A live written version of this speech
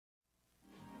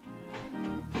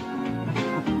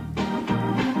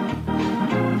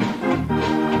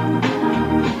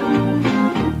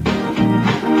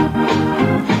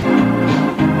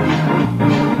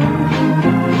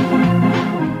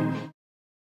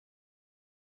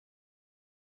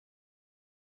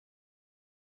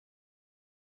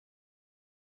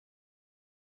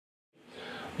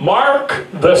Mark,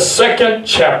 the 2nd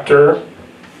chapter.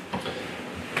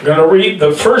 I'm going to read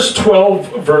the first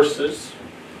 12 verses.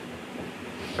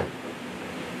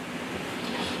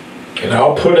 And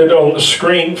I'll put it on the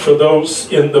screen for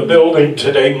those in the building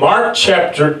today. Mark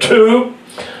chapter 2,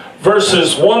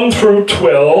 verses 1 through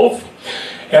 12.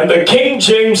 And the King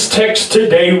James text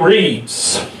today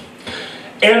reads,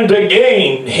 "And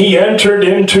again he entered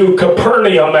into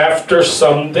Capernaum after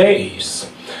some days.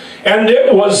 And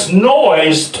it was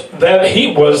noised that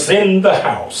he was in the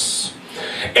house.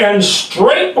 And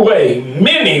straightway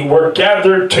many were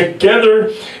gathered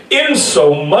together,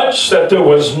 insomuch that there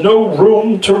was no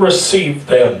room to receive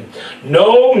them,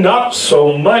 no, not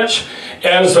so much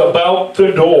as about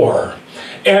the door.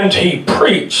 And he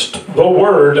preached the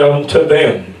word unto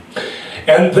them.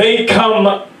 And they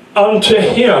come unto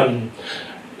him,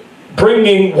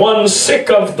 bringing one sick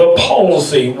of the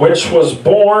palsy, which was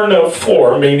borne of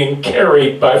 4, meaning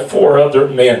carried by 4 other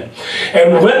men.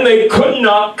 And when they could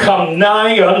not come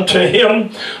nigh unto him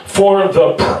for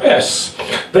the press,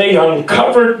 they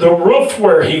uncovered the roof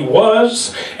where he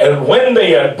was, and when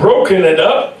they had broken it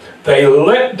up, they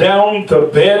let down the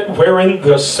bed wherein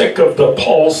the sick of the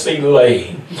palsy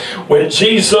lay. When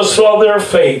Jesus saw their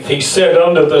faith, he said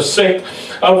unto the sick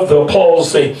of the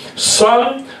palsy,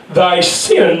 Son, thy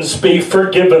sins be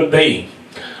forgiven thee.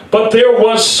 But there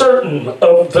was certain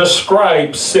of the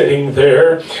scribes sitting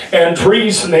there, and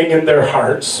reasoning in their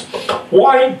hearts,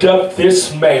 Why doth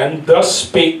this man thus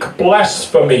speak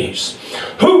blasphemies?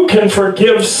 Who can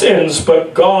forgive sins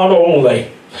but God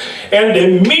only? And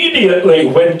immediately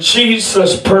when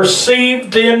Jesus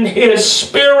perceived in his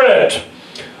spirit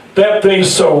that they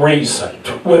so reasoned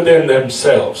within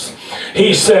themselves,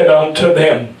 he said unto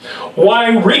them,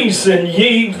 Why reason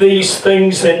ye these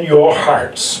things in your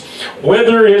hearts?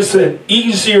 Whether is it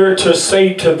easier to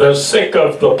say to the sick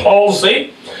of the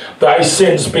palsy, Thy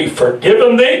sins be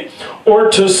forgiven thee, or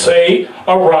to say,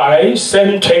 Arise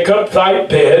and take up thy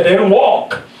bed and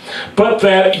walk? But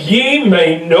that ye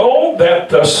may know that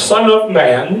the Son of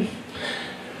Man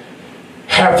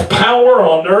hath power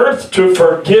on earth to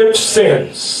forgive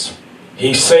sins.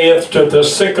 He saith to the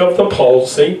sick of the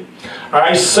palsy,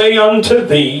 I say unto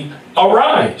thee,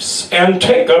 Arise, and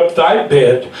take up thy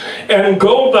bed, and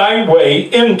go thy way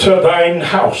into thine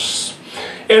house.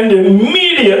 And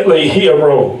immediately he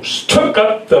arose, took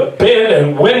up the bed,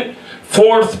 and went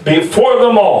forth before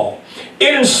them all,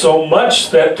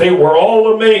 insomuch that they were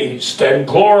all amazed, and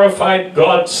glorified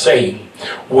God, saying,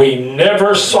 We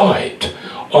never saw it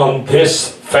on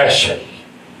this fashion.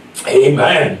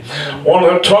 Amen. I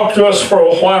want to talk to us for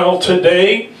a while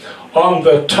today on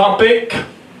the topic,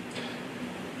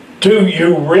 do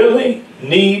you really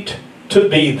need to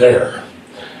be there?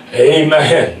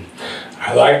 Amen.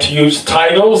 I like to use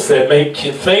titles that make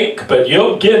you think, but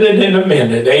you'll get it in a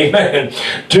minute. Amen.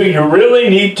 Do you really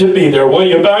need to be there? Will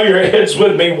you bow your heads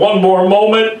with me one more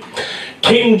moment?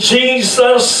 King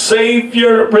Jesus,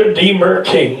 Savior, Redeemer,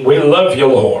 King, we love you,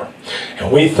 Lord.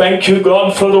 And we thank you,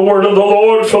 God, for the word of the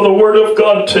Lord, for the word of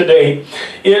God today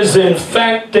is in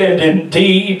fact and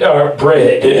indeed our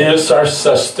bread. It is our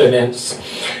sustenance.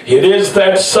 It is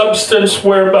that substance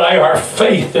whereby our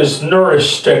faith is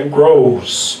nourished and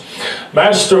grows.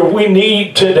 Master, we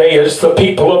need today as the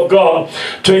people of God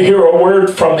to hear a word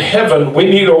from heaven. We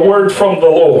need a word from the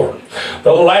Lord.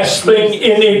 The last thing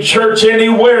any church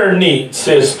anywhere needs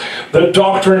is the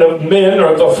doctrine of men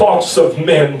or the thoughts of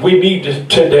men. We need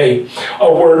today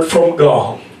a word from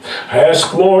God. I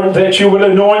ask, Lord, that you would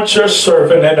anoint your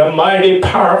servant in a mighty,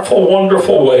 powerful,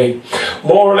 wonderful way.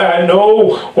 Lord, I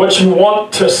know what you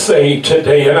want to say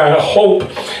today, and I hope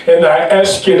and I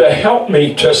ask you to help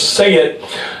me to say it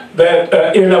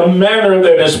that in a manner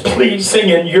that is pleasing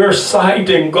in your sight,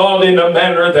 and God, in a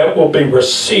manner that will be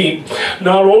received,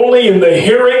 not only in the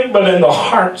hearing, but in the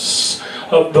hearts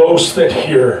of those that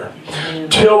hear.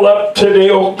 Till up today,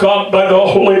 O God, by the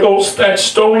Holy Ghost, that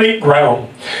stony ground.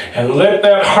 And let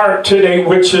that heart today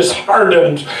which is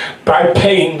hardened by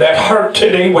pain, that heart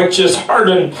today which is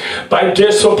hardened by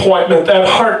disappointment, that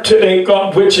heart today,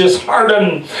 God, which is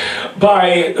hardened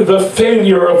by the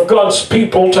failure of God's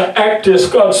people to act as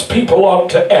God's people ought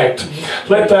to act.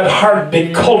 Let that heart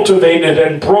be cultivated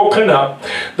and broken up,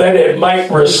 that it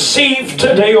might receive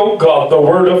today, O God, the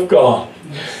Word of God.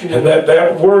 And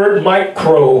that word might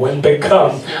grow and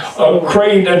become a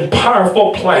great and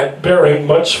powerful plant bearing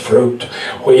much fruit.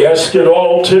 We ask it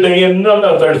all today in none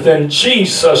other than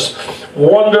Jesus'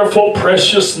 wonderful,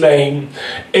 precious name.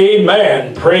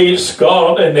 Amen. Praise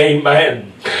God and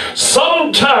amen.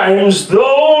 Sometimes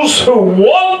those who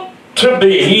want to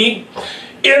be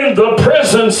in the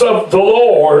presence of the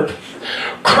Lord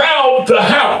crowd the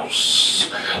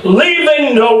house,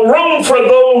 leaving no room for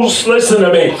those, listen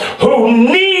to me, who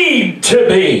need to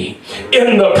be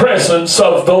in the presence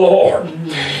of the Lord.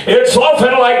 It's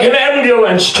often like an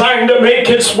ambulance trying to make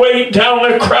its way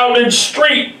down a crowded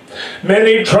street.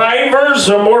 Many drivers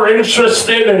are more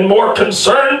interested and more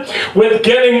concerned with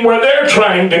getting where they're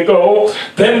trying to go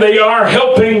than they are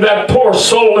helping that poor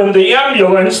soul in the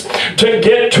ambulance to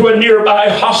get to a nearby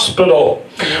hospital.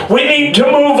 We need to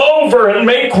move over and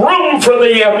make room for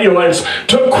the ambulance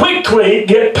to quickly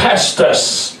get past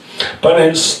us. But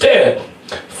instead,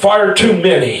 far too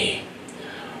many,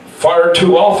 far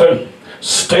too often,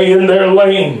 stay in their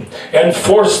lane and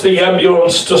force the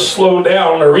ambulance to slow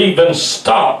down or even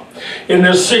stop in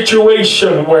a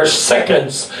situation where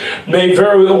seconds may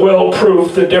very well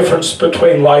prove the difference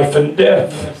between life and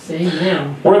death.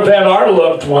 Were that our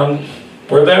loved one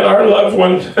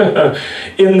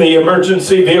in the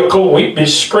emergency vehicle, we'd be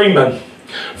screaming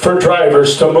for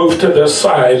drivers to move to the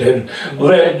side and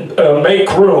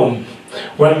make room,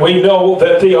 when we know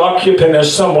that the occupant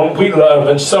is someone we love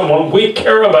and someone we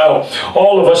care about.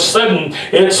 All of a sudden,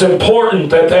 it's important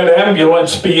that that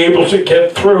ambulance be able to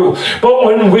get through. But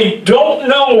when we don't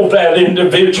know that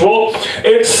individual,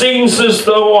 it seems as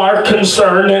though our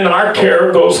concern and our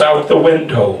care goes out the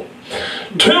window.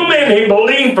 Too many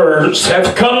believers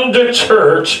have come to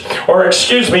church,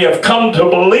 have come to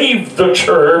believe the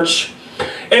church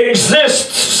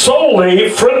exists solely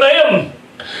for them,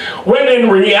 when in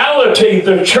reality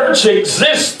the church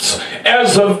exists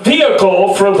as a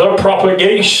vehicle for the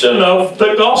propagation of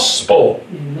the gospel.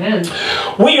 Amen.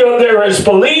 We are there as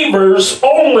believers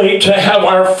only to have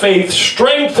our faith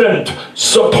strengthened,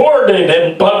 supported,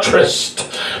 and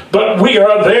buttressed. But we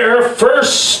are there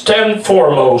first and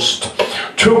foremost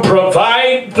to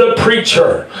provide the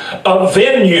preacher a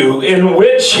venue in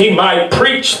which he might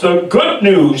preach the good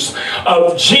news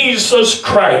of Jesus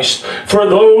Christ for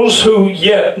those who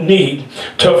yet need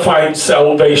to find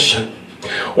salvation.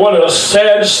 What a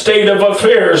sad state of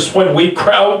affairs when we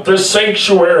crowd the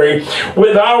sanctuary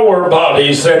with our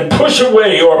bodies and push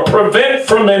away or prevent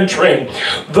from entering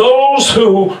those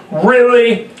who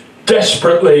really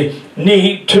desperately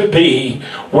need to be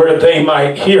where they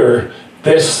might hear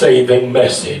this saving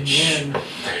message. Amen.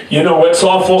 You know, it's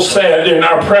awful sad. In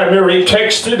our primary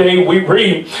text today, we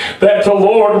read that the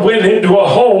Lord went into a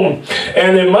home,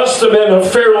 and it must have been a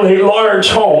fairly large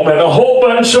home, and a whole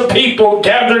bunch of people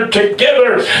gathered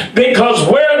together, because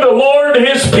where the Lord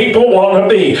is, people want to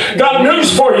be. Got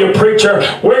news for you, preacher.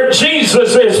 Where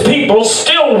Jesus is, people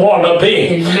still want to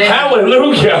be. Amen.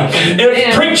 Hallelujah. Amen.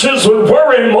 If preachers would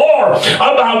worry more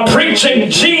about preaching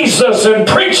Jesus and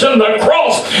preaching the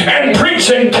cross and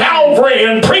preaching Calvary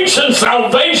and preaching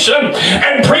salvation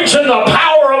and preaching the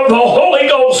power of the Holy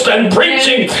Ghost and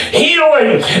preaching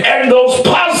healing and those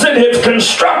positive,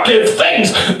 constructive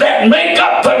things that make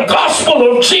up the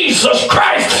gospel of Jesus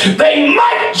Christ, they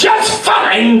might just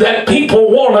find that people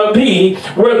want to be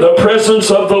where the presence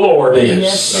of the Lord is.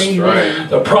 Yes, that's right.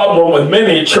 The problem with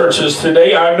many churches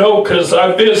today, I know because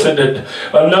I visited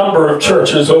a number of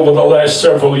churches over the last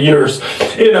several years,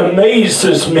 it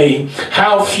amazes me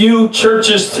how few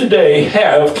churches today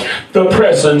have the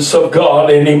presence of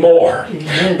God anymore.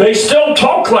 Amen. They still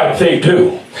talk like they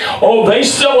do. Oh, they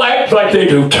still act like they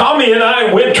do. Tommy and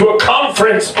I went to a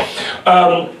conference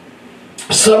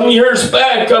some years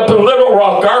back up in Little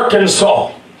Rock,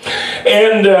 Arkansas.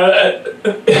 And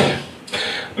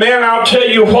man, I'll tell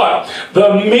you what,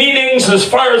 the meetings, as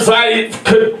far as I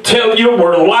could tell you,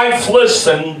 were lifeless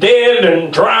and dead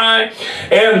and dry,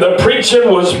 and the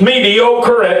preaching was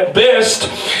mediocre at best,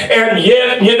 and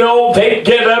yet, you know, they'd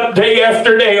get up day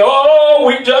after day. Oh,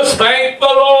 we just thank the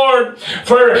Lord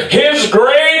for His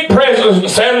great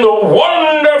presence and the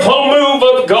wonderful move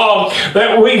of God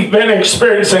that we've been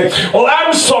experiencing. Well,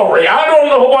 I'm sorry, I don't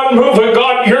know what move of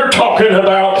God you're talking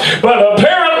about, but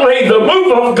apparently the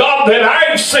move of God that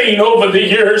I've seen over the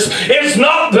years is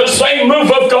not the same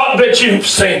move of God that you've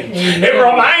seen. It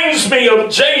reminds me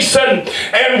of Jason,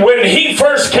 and when he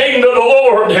first came to the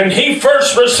Lord and he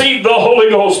first received the Holy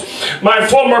Ghost, my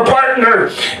former partner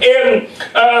in,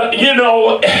 you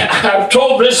know, I've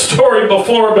told this story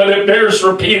before, but it bears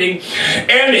repeating,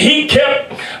 and he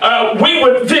kept, we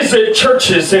would visit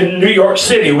churches in New York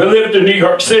City. We lived in New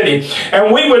York City,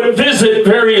 and we would visit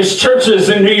various churches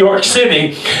in New York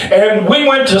City, and we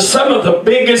went to some of the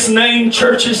biggest named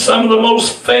churches, some of the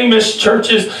most famous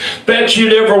churches that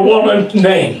you'd ever want to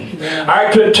name.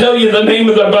 I could tell you the name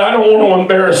of them, but I don't want to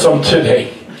embarrass them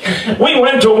today. We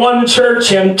went to one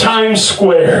church in Times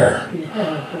Square.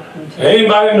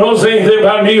 Anybody knows anything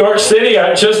about New York City?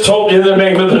 I just told you the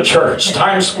name of the church,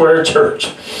 Times Square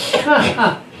Church.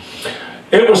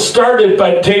 It was started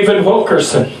by David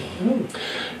Wilkerson.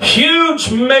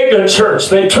 Huge mega church.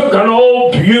 They took an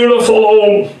old, beautiful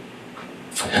old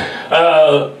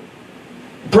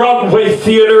Broadway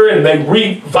theater and they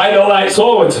revitalized.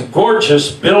 Oh, it's a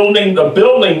gorgeous building. The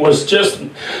building was just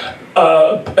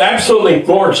absolutely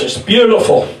gorgeous,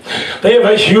 beautiful. They have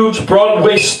a huge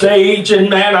Broadway stage, and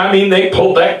man, I mean, they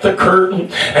pulled back the curtain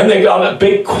and they got a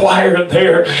big choir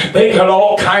there. They got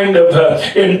all kind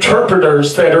of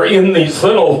interpreters that are in these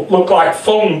little, look like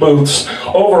phone booths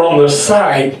over on the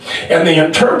side, and the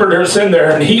interpreter's in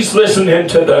there and he's listening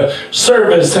to the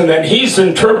service and then he's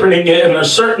interpreting it in a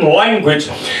certain language,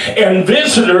 and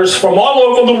visitors from all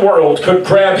over the world could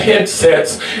grab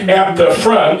headsets at the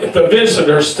front at the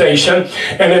visitor station.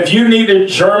 And if you needed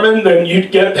German, then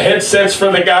you'd get headsets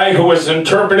for the guy who was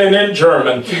interpreting in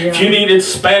German. Yeah. If you needed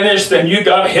Spanish, then you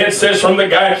got headsets from the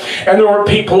guy. And there were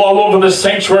people all over the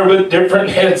sanctuary with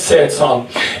different headsets on.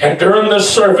 And during the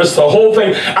service, the whole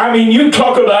thing, I mean, you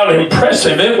talk about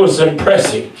impressive. It was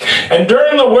impressive. And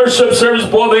during the worship service,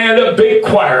 boy, they had a big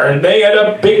choir, and they had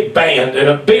a big band, and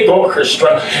a big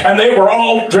orchestra, and they were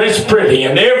all dressed pretty,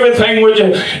 and everything was,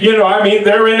 you know, I mean,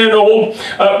 they're in an old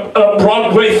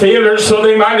Broadway theater, so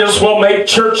they might as well make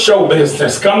church show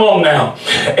business. Come on now.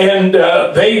 And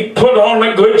they put on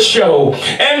a good show.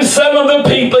 And some of the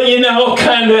people, you know,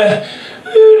 kind of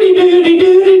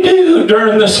doody-doody-doody-doo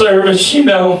during the service, you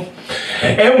know.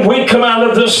 And we come out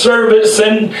of the service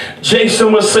and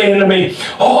Jason was saying to me,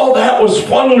 oh, that was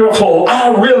wonderful. I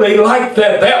really liked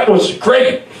that. That was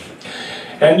great.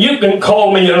 And you can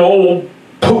call me an old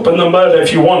poop in the mud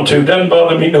if you want to. Doesn't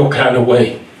bother me no kind of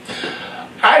way.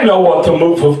 I know what the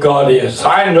move of God is.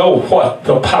 I know what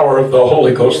the power of the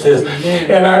Holy Ghost is.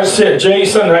 And I said,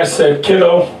 Jason, I said,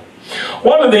 kiddo,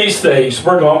 one of these days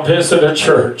we're going to visit a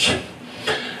church.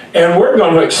 And we're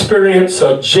going to experience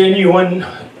a genuine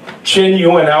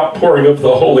outpouring of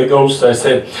the Holy Ghost, I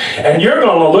said. And you're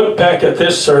going to look back at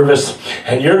this service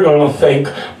and you're going to think,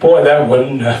 boy, that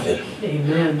wasn't nothing.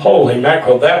 Amen. Holy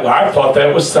mackerel, I thought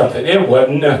that was something. It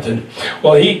wasn't nothing.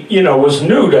 Well, he, you know, was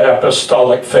new to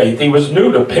apostolic faith. He was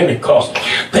new to Pentecost.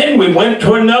 Then we went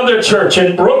to another church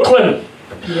in Brooklyn.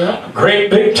 Yeah. A great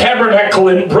big tabernacle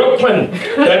in Brooklyn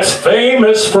that's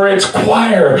famous for its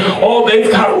choir. Oh,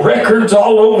 they've got records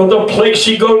all over the place.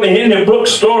 You go to any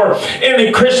bookstore,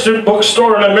 any Christian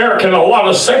bookstore in America, and a lot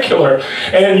of secular,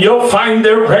 and you'll find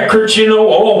their records, you know,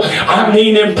 oh, I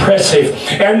mean, impressive.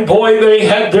 And boy, they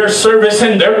had their service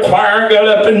and their choir got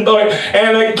up and boy,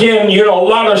 and again, you know, a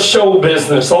lot of show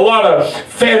business, a lot of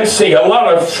fancy, a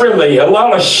lot of frilly, a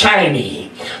lot of shiny.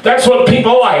 That's what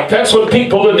people like. That's what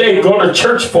people today go to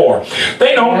church for.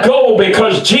 They don't go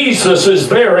because Jesus is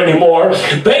there anymore.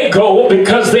 They go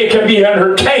because they can be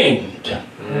entertained.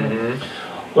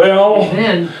 Mm-hmm. Well,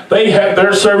 Amen. They had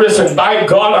their service, and by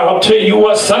God, I'll tell you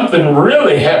what, something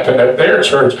really happened at their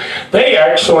church. They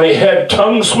actually had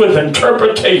tongues with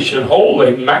interpretation.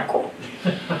 Holy mackerel.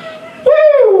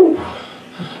 Woo!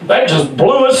 That just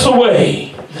blew us away.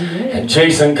 And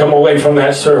Jason come away from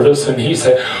that service and he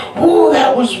said, oh,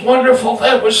 that was wonderful.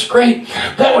 That was great.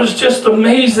 That was just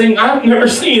amazing. I've never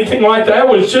seen anything like that. It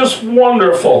was just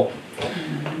wonderful.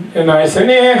 And I said,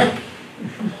 yeah,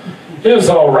 it was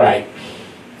all right.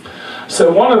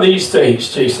 So one of these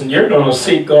days, Jason, you're going to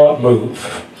see God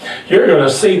move. You're going to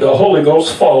see the Holy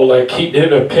Ghost fall like he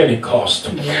did at Pentecost.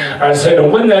 I said,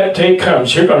 and when that day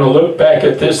comes, you're going to look back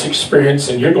at this experience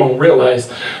and you're going to realize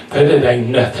that it ain't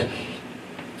nothing.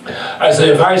 I said,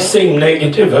 if I seem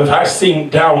negative, if I seem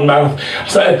down mouth, I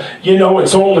said, you know,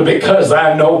 it's only because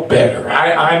I know better.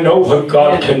 I know what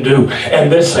God can do,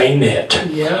 and this ain't it.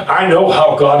 Yeah. I know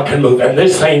how God can move, and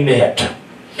this ain't it.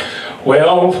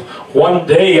 Well, one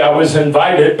day I was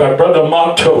invited by Brother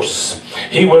Matos.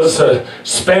 He was a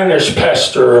Spanish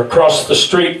pastor across the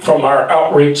street from our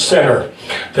outreach center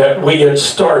that we had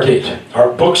started,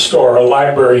 our bookstore, our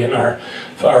library, and our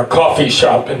coffee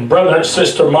shop. And Brother and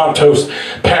Sister Matos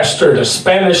pastored a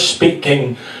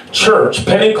Spanish-speaking church,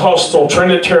 Pentecostal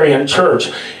Trinitarian church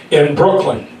in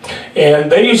Brooklyn.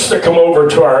 And they used to come over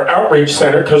to our outreach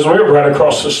center because we were right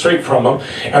across the street from them,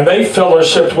 and they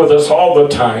fellowshiped with us all the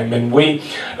time. And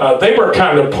they were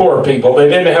kind of poor people. They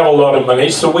didn't have a lot of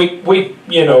money, so we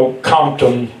you know, comped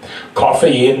them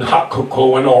coffee and hot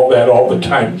cocoa and all that all the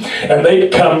time. And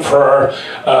they'd come for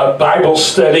our Bible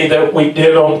study that we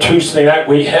did on Tuesday night.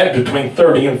 We had between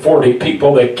 30 and 40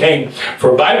 people that came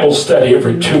for Bible study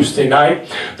every Tuesday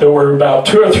night. There were about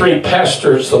 2 or 3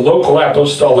 pastors, the local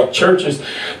apostolic churches,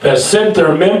 that sent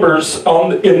their members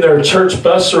in their church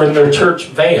bus or in their church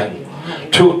van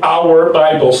to our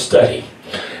Bible study.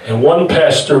 And one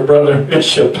pastor, Brother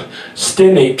Bishop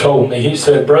Stinney, told me, he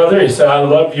said, brother, he said, I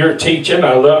love your teaching,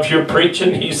 I love your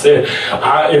preaching. He said,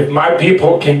 if my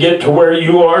people can get to where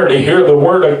you are to hear the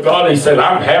word of God, he said,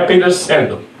 I'm happy to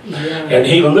send them. Yeah. And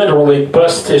he literally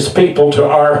bussed his people to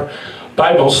our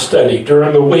Bible study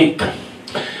during the week.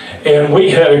 And we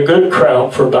had a good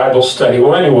crowd for Bible study.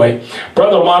 Well, anyway,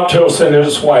 Brother Matos and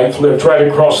his wife lived right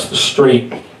across the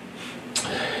street.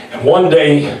 And one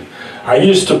day, I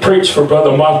used to preach for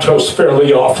Brother Matos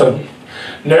fairly often.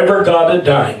 Never got a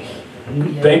dime.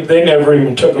 They never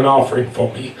even took an offering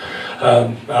for me.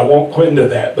 I won't go into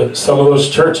that, but some of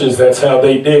those churches, that's how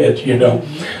they did, you know.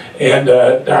 And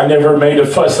I never made a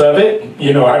fuss of it.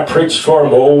 You know, I preached for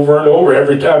him over and over.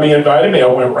 Every time he invited me, I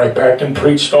went right back and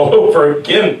preached all over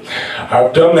again.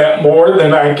 I've done that more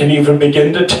than I can even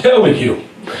begin to tell you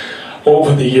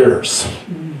over the years.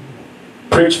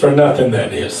 Preach for nothing,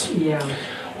 that is. Yeah.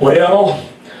 Well,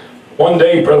 one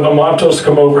day Brother Matos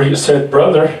come over. He said,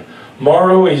 Brother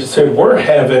Morrow, he said, we're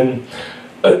having...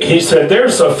 he said,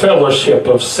 there's a fellowship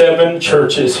of 7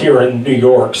 churches here in New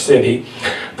York City.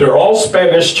 They're all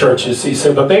Spanish churches, he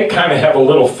said, but they kind of have a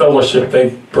little fellowship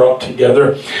they've brought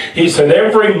together. He said,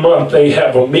 every month they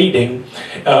have a meeting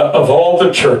of all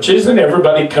the churches, and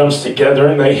everybody comes together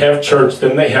and they have church,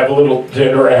 then they have a little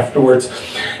dinner afterwards.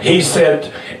 He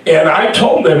said, and I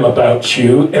told them about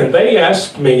you, and they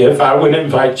asked me if I would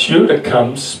invite you to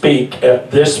come speak at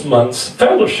this month's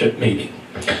fellowship meeting.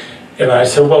 And I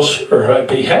said, well, sure, I'd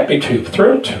be happy to,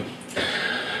 thrilled to.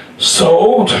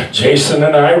 So Jason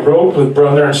and I rode with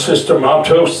Brother and Sister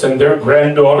Matos and their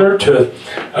granddaughter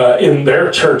in their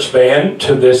church van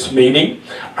to this meeting.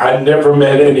 I never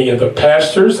met any of the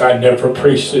pastors. I never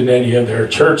preached in any of their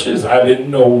churches. I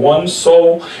didn't know one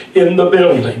soul in the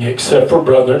building except for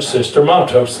Brother and Sister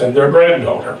Matos and their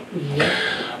granddaughter.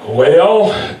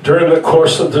 Well, during the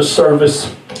course of the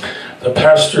service, the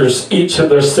pastors, each of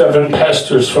the 7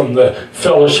 pastors from the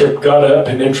fellowship got up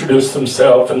and introduced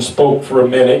themselves and spoke for a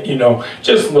minute, you know,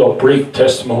 just a little brief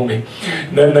testimony.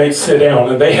 And then they'd sit down,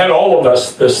 and they had all of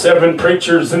us, the 7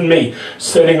 preachers and me,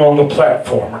 sitting on the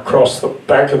platform, across the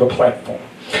back of the platform.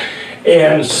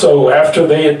 And so after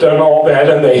they had done all that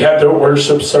and they had their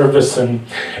worship service and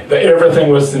everything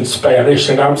was in Spanish,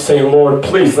 and I'm saying, Lord,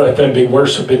 please let them be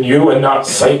worshiping you and not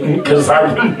Satan, because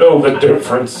I wouldn't know the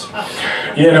difference.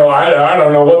 You know, I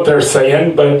don't know what they're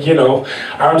saying, but, you know,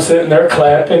 I'm sitting there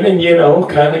clapping and, you know,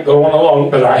 kind of going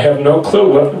along, but I have no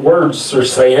clue what the words they're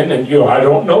saying, and, you know, I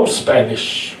don't know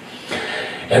Spanish.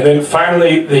 And then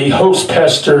finally the host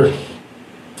pastor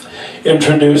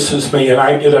introduces me, and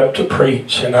I get up to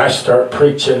preach, and I start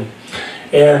preaching.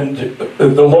 And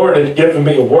the Lord had given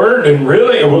me a word, and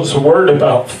really it was a word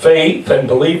about faith and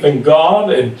believing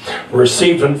God and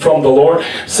receiving from the Lord.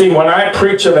 See, when I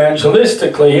preach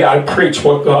evangelistically, I preach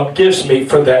what God gives me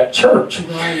for that church.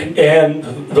 Right. And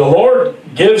the Lord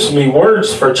gives me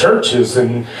words for churches,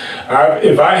 and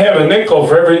if I have a nickel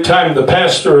for every time the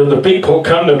pastor or the people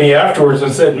come to me afterwards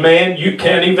and said, man, you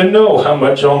can't even know how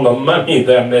much on the money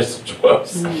that message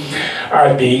was,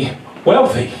 I'd be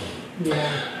wealthy.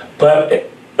 Yeah. But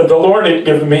the Lord had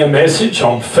given me a message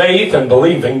on faith and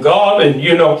believing God, and,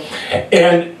 you know,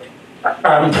 and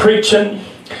I'm preaching,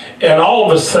 and all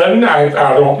of a sudden, I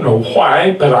don't know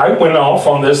why, but I went off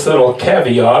on this little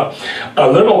caveat,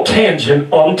 a little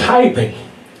tangent on tithing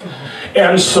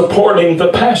and supporting the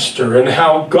pastor, and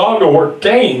how God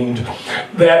ordained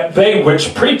that they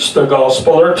which preach the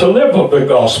gospel are to live of the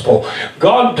gospel.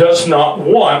 God does not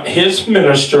want his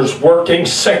ministers working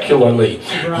secularly.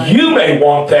 Right. You may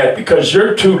want that because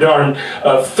you're too darn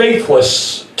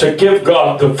faithless to give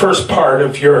God the first part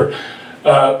of your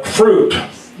fruit.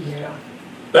 Yeah.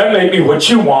 That may be what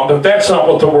you want, but that's not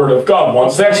what the Word of God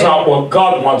wants. That's not what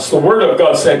God wants. The Word of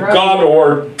God said God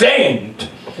ordained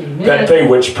that they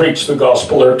which preach the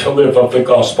gospel are to live of the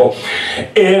gospel.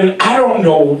 And I don't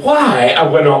know why I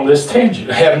went on this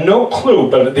tangent. I have no clue,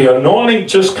 but the anointing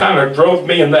just kind of drove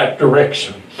me in that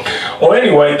direction. Well,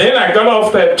 anyway, then I got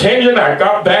off that tangent. I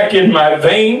got back in my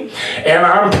vein, and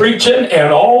I'm preaching,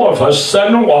 and all of a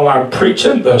sudden, while I'm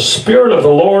preaching, the Spirit of the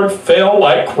Lord fell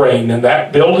like rain in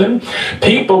that building.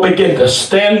 People begin to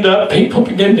stand up. People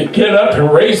begin to get up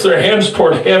and raise their hands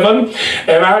toward heaven.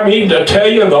 And I mean to tell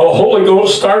you, the Holy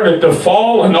Ghost started to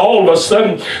fall, and all of a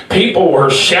sudden, people were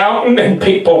shouting, and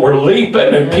people were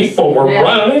leaping, and people were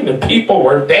running, and people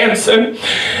were dancing.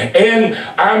 And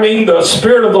I mean, the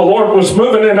Spirit of the Lord was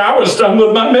moving, and I was done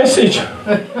with my message.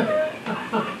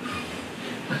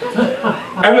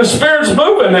 And the Spirit's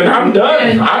moving, and I'm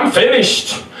done. I'm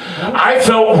finished. I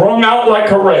felt wrung out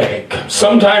like a rag.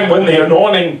 Sometime when the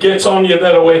anointing gets on you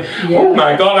that way, oh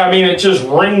my God, I mean, it just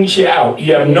wrings you out.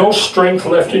 You have no strength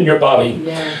left in your body.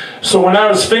 So when I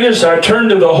was finished, I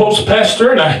turned to the host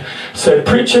pastor and I said,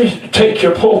 "Preacher, take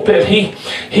your pulpit."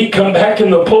 He come back in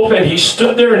the pulpit. He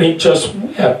stood there and he just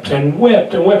wept and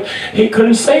wept and wept. He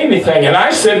couldn't say anything. And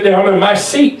I sat down in my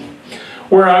seat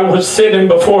where I was sitting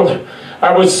before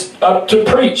I was up to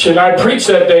preach. And I preached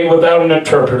that day without an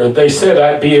interpreter. They said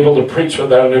I'd be able to preach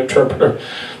without an interpreter.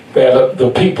 That the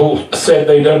people said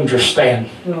they'd understand.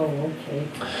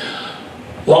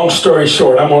 Long story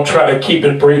short, I'm going to try to keep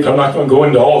it brief. I'm not going to go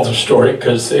into all the story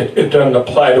because it doesn't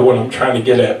apply to what I'm trying to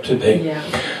get at today.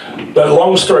 But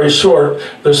long story short,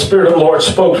 the Spirit of the Lord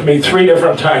spoke to me 3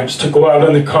 different times to go out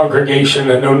in the congregation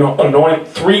and anoint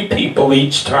 3 people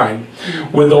each time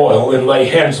with oil and lay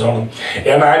hands on them.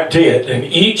 And I did. And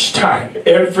each time,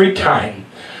 every time,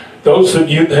 those of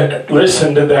you that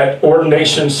listened to that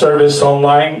ordination service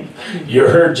online, you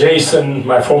heard Jason,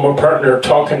 my former partner,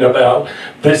 talking about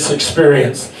this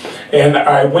experience. And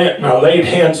I went and I laid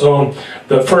hands on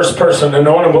the first person,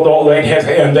 anointed with all laid hands,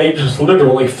 and they just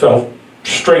literally fell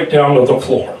straight down to the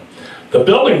floor. The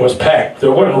building was packed.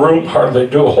 There wasn't room hardly to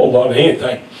do a whole lot of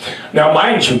anything. Now,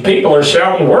 mind you, people are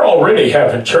shouting, we're already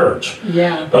having church.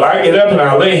 But I get up and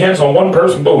I lay hands on one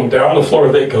person, boom, down the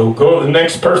floor they go. Go to the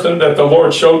next person that the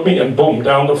Lord showed me, and boom,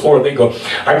 down the floor they go.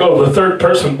 I go to the third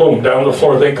person, boom, down the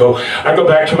floor they go. I go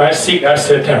back to my seat and I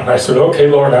sit down. I said, "Okay,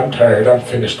 Lord, I'm tired. I'm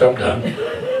finished. I'm done."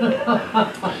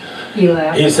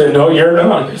 He said, "No, you're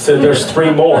not." He said, "There's 3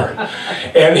 more."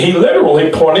 And he literally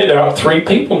pointed out 3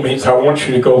 people. Means, "I want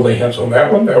you to go lay hands on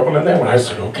that one, and that one." I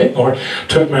said, "Okay, Lord."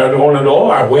 Took my anointed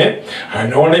oil. I went, I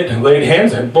anointed and laid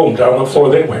hands, and boom, down the floor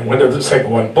they went. Went to the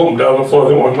second one, boom, down the floor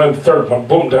they went. Went to the third one,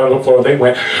 boom, down the floor they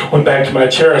went. Went back to my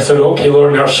chair. I said, "Okay,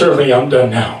 Lord, now surely I'm done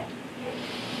now."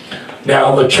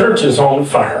 Now the church is on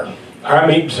fire. I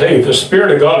mean, say, the Spirit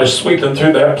of God is sweeping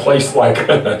through that place like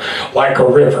a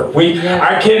river.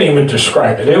 I can't even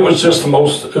describe it. It was just the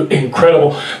most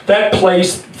incredible. That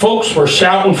place, folks were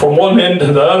shouting from one end to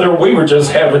the other. We were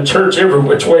just having church every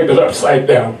which way but upside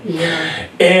down.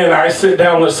 And I sit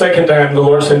down the second time. The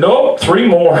Lord said, "Nope, 3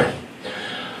 more."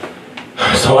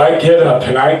 So I get up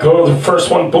and I go to the first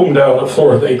one, boom, down the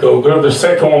floor they go. Go to the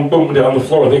second one, boom, down the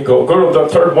floor they go. Go to the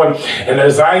third one, and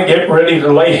as I get ready to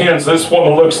lay hands, this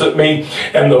woman looks at me,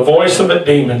 and the voice of a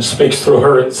demon speaks through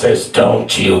her and says,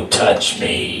 "Don't you touch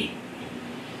me."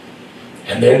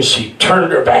 And then she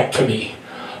turned her back to me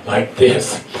like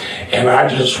this, and I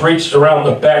just reached around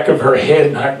the back of her head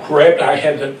and I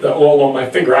had the oil on my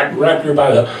finger. I grabbed her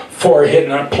by the forehead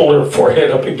and I pulled her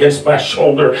forehead up against my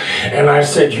shoulder, and I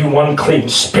said, "You unclean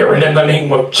spirit, in the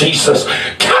name of Jesus,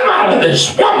 come out of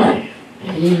this woman."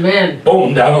 Amen.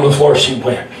 Boom, down on the floor she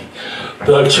went.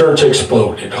 The church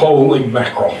exploded. Holy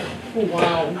mackerel.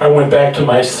 Wow. I went back to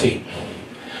my seat.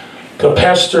 The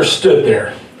pastor stood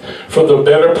there for the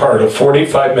better part of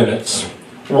 45 minutes.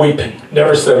 Weeping,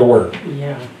 never said a word.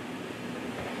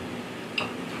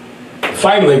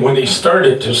 Finally, when he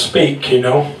started to speak,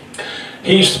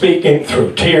 he's speaking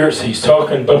through tears, he's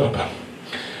talking, blah, blah, blah.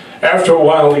 After a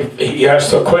while, he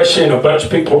asked a question, a bunch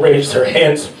of people raised their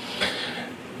hands.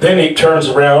 Then he turns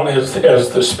around as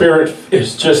the Spirit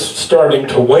is just starting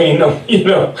to wane,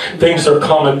 things are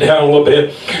calming down a little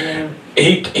bit.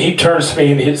 He turns to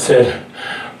me and he said,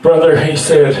 "Brother," he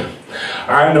said,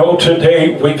 "I know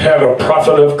today we've had a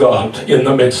prophet of God in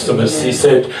the midst of us." He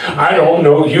said, "I don't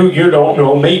know you, you don't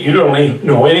know me, you don't even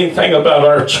know anything about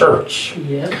our church."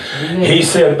 He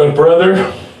said, "But brother,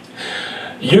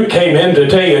 you came in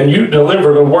today and you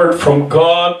delivered a word from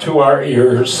God to our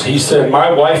ears." He said, "My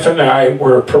wife and I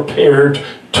were prepared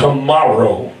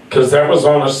tomorrow," because that was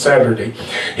on a Saturday.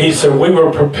 He said, "We were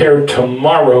prepared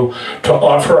tomorrow to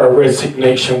offer our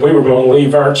resignation. We were going to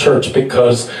leave our church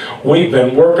because we've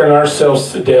been working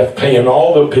ourselves to death, paying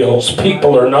all the bills.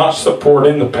 People are not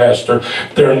supporting the pastor.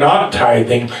 They're not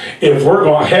tithing. If we're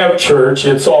going to have church,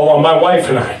 it's all on my wife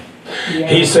and I."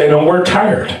 He said, "And we're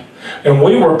tired." And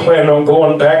we were planning on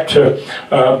going back to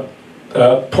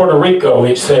Puerto Rico,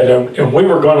 he said, and we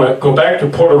were going to go back to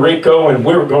Puerto Rico, and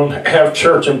we were going to have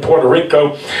church in Puerto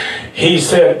Rico. He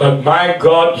said, but my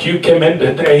God, you came in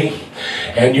today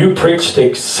and you preached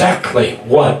exactly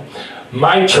what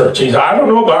my church. He said, I don't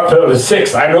know about the other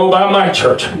 6. I know about my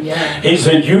church. Yeah. He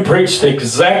said, you preached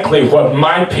exactly what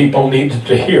my people needed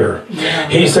to hear. Yeah.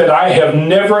 He said, I have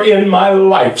never in my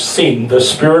life seen the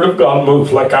Spirit of God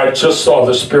move like I just saw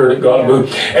the Spirit of God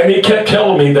move. And he kept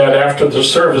telling me that after the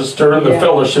service during the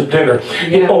fellowship dinner.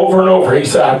 Over and over, he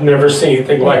said, I've never seen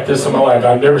anything like this in my life.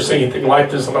 I've never seen anything like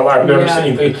this in my life. I've never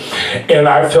seen anything. And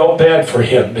I felt bad for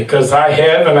him because I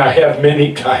have, and I have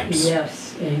many times.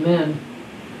 Yes, amen.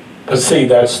 But see,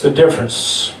 that's the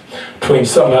difference between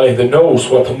somebody that knows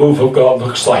what the move of God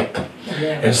looks like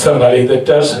and somebody that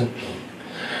doesn't.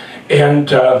 And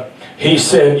he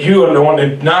said, you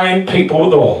anointed 9 people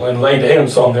with oil and laid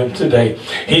hands on them today.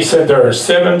 He said, there are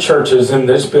 7 churches in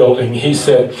this building. He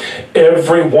said,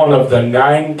 every one of the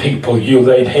 9 people you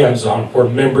laid hands on were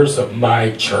members of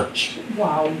my church.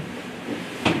 Wow.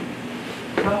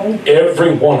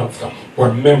 Every one of them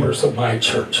were members of my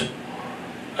church.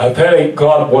 That ain't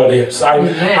God what is. I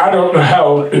don't know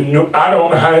how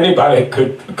anybody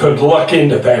could luck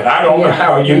into that. I don't know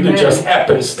how you could just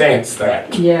happenstance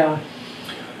that. Yeah.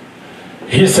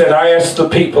 He said, I asked the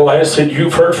people, I said,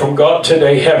 you've heard from God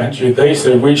today, haven't you? They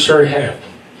said, we sure have.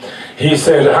 He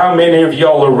said, how many of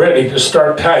y'all are ready to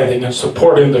start tithing and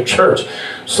supporting the church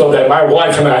so that my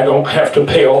wife and I don't have to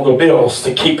pay all the bills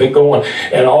to keep it going?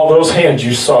 And all those hands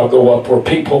you saw go up were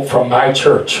people from my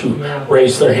church who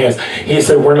raised their hands. He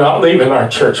said, we're not leaving our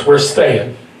church, we're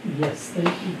staying. Yes,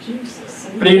 thank you, Jesus.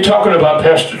 What are you talking about,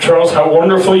 Pastor Charles? How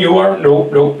wonderful you are? No.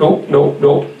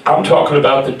 I'm talking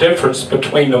about the difference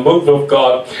between the move of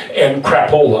God and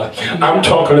crapola. I'm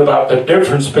talking about the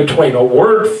difference between a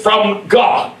word from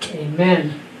God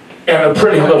and a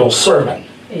pretty little sermon.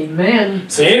 Amen.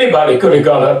 See, anybody could have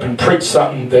got up and preached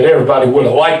something that everybody would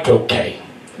have liked okay.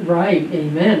 Right,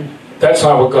 amen. That's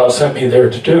not what God sent me there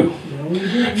to do.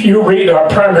 If you read our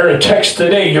primary text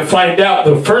today, you find out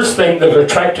the first thing that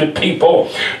attracted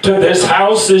people to this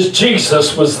house is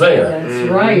Jesus was there. That's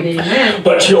right, amen.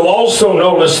 But you'll also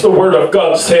notice the Word of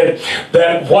God said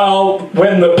that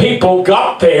when the people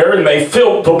got there and they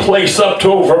filled the place up to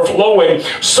overflowing,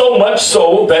 so much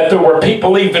so that there were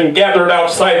people even gathered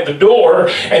outside the door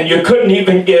and you couldn't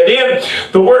even get in,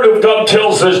 the Word of God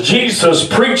tells us Jesus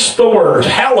preached the Word.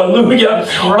 Hallelujah.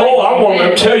 Right. Oh, I want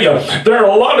to tell you, there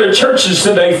are a lot of churches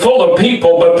today full of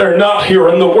people, but they're not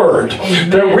hearing the Word. Amen.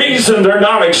 The reason they're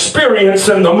not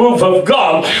experiencing the move of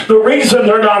God, the reason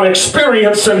they're not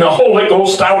experiencing the Holy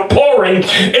Ghost outpouring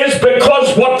is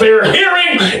because what they're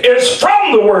hearing is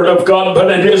from the Word of God,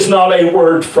 but it is not a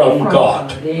word from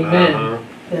God. Amen.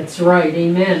 That's right.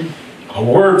 Amen. A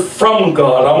word from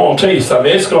God. I'm going to tell you something.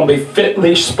 It's going to be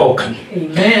fitly spoken.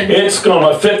 Amen. It's going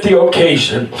to fit the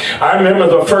occasion. I remember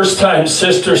the first time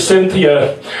Sister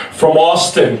Cynthia from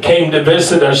Austin came to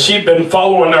visit us. She'd been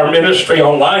following our ministry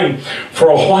online for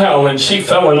a while, and she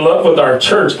fell in love with our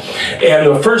church.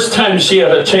 And the first time she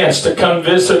had a chance to come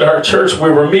visit our church, we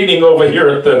were meeting over here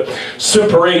at the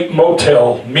Super 8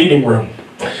 Motel meeting room.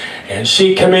 And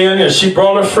she came in and she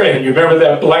brought a friend. You remember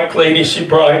that black lady she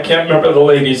brought? I can't remember the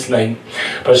lady's name.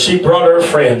 But she brought her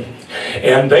friend.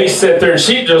 And they sat there and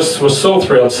she just was so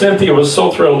thrilled. Cynthia was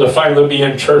so thrilled to finally be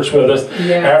in church with us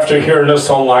after hearing us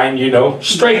online, you know.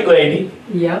 Straight lady.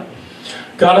 Yep.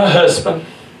 Got a husband.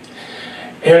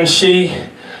 And she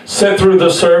sat through the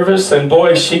service, and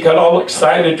boy, she got all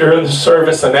excited during the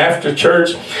service. And after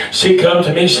church, she come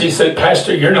to me, she said,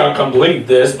 Pastor, you're not going to believe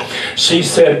this. She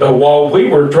said, but while we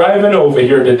were driving over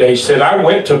here today, she said, I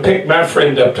went to pick my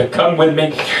friend up to come with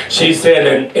me. She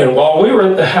said, and while we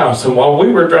were at the house and while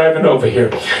we were driving over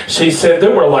here, she said,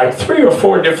 there were like 3 or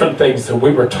 4 different things that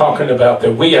we were talking about,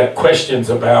 that we had questions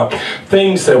about,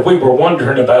 things that we were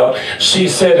wondering about. She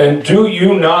said, and do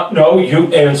you not know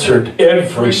you answered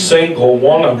every single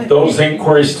one of those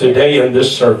inquiries today in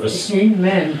this service?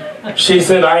 Amen. She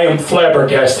said, I am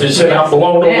flabbergasted. She said, I'm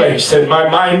blown away. She said, my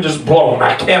mind is blown.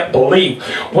 I can't believe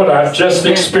what I've just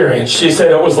experienced. She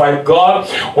said, it was like God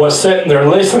was sitting there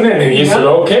listening, and he said,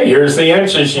 okay, here's the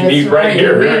answers you need right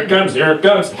here. Here it comes, here it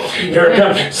comes, here it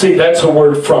comes. See, that's a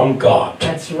word from God.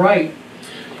 That's right.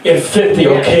 It fit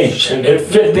the occasion. It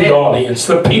fit the audience.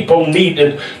 The people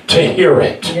needed to hear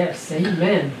it. Yes,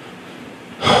 amen.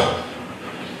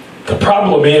 The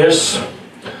problem is,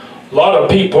 A lot of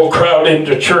people crowd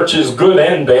into churches, good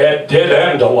and bad, dead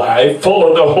and alive, full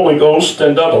of the Holy Ghost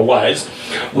and otherwise.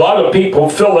 A lot of people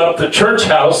fill up the church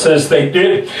house as they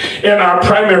did in our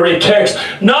primary text,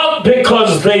 not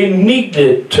because they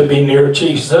needed to be near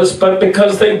Jesus, but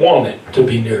because they wanted to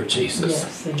be near Jesus.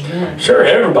 Yes, amen. Sure,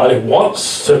 everybody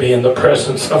wants to be in the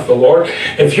presence of the Lord.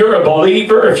 If you're a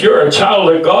believer, if you're a child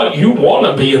of God, you want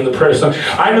to be in the presence.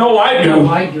 I know I do.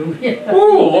 I do. Yeah.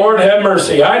 Oh, Lord have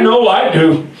mercy. I know I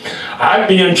do. I'd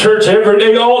be in church every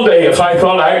day, all day, if I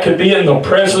thought I could be in the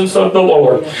presence of the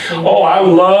Lord. Oh, I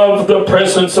love the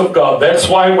presence of God. That's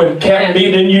why when camp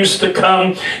meeting used to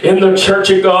come in the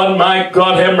church of God, my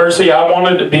God have mercy, I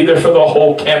wanted to be there for the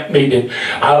whole camp meeting.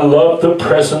 I love the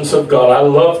presence of God. I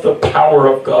love the power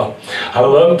of God. I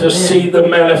love to see the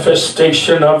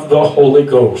manifestation of the Holy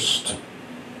Ghost.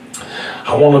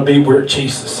 I want to be where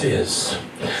Jesus is.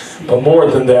 But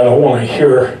more than that, I want to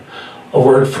hear a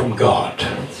word from God.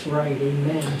 That's right,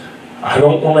 amen. I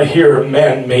don't want to hear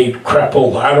man-made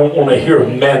crapple. I don't want to hear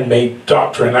man-made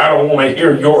doctrine. I don't want to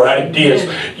hear your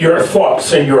ideas, your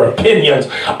thoughts, and your opinions.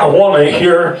 I want to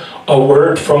hear a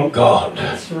word from God.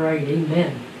 That's right,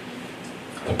 amen.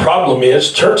 The problem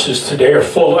is churches today are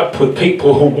full up with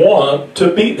people who want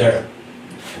to be there.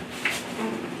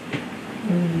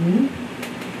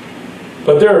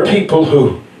 But there are people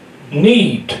who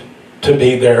need to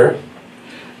be there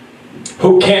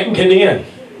who can't get in.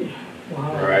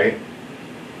 Wow. Right.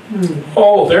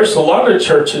 Oh, there's a lot of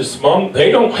churches, Mom,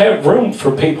 they don't have room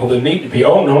for people that need to be.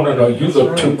 Oh, no, you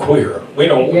look too queer. We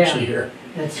don't want you here.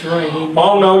 That's right. Amen.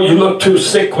 Oh, no, you look too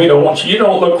sick. We don't want you. You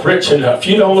don't look rich enough.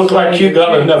 You don't look like you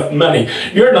got enough money.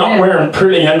 You're not wearing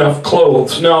pretty enough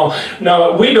clothes. No,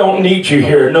 we don't need you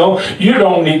here. No, you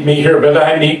don't need me here, but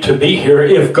I need to be here.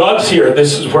 If God's here,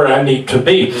 this is where I need to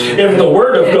be. If the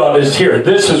Word of God is here,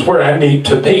 this is where I need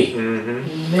to be.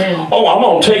 Amen. Oh, I'm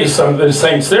going to tell you something,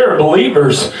 saints. There are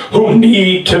believers who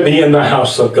need to be in the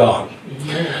house of God.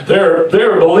 There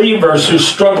are believers who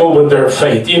struggle with their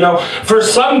faith. You know, for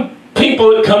some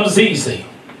people it comes easy.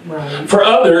 Right. For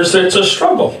others, it's a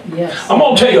struggle. Yes. I'm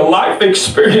going to tell you, life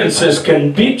experiences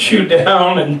can beat you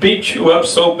down and beat you up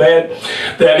so bad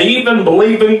that even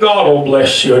believing God will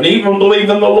bless you and even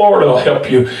believing the Lord will help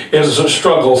you is a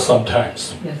struggle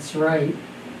sometimes. That's right.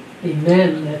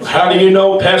 Amen. That's How do you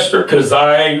know, Pastor? Because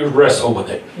I wrestle with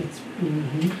it.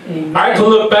 Amen. I can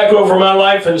look back over my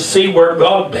life and see where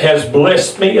God has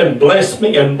blessed me and blessed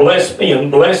me and blessed me and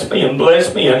blessed me and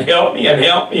blessed me and helped me and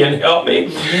helped me and helped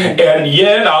me. And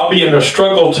yet I'll be in a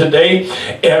struggle today,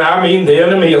 and I mean the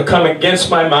enemy will come against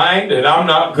my mind, and I'm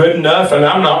not good enough, and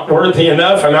I'm not worthy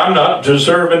enough, and I'm not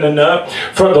deserving enough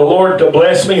for the Lord to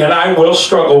bless me, and I will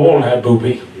struggle, won't I,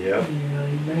 booby? Yep.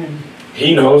 Amen.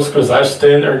 He knows, because I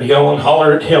stand there and yell and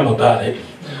holler at him about it.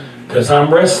 Because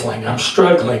I'm wrestling, I'm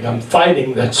struggling, I'm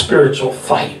fighting that spiritual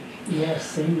fight.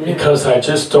 Yes, amen. Because I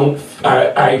just don't,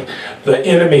 the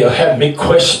enemy will have me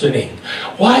questioning.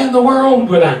 Why in the world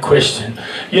would I question?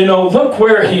 You know, look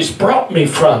where he's brought me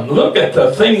from. Look at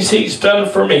the things he's done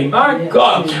for me. My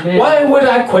God, amen. Why would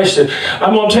I question?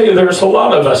 I'm going to tell you, there's a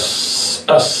lot of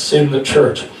us in the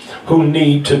church who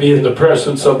need to be in the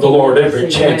presence of the Lord every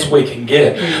chance we can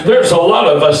get. There's a lot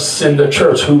of us in the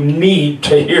church who need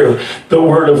to hear the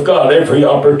Word of God every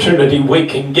opportunity we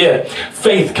can get.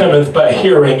 Faith cometh by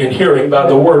hearing, and hearing by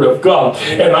the Word of God.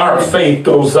 And our faith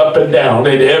goes up and down.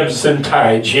 It ebbs and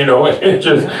tides, you know. It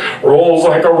just rolls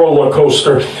like a roller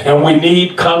coaster. And we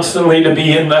need constantly to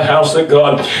be in the house of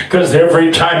God, because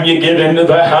every time you get into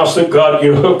the house of God,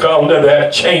 you hook onto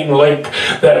that chain link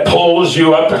that pulls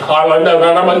you up.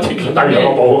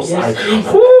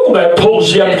 Woo, that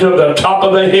pulls you up to the top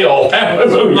of the hill.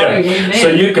 Hallelujah. Right, so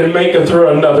you can make it through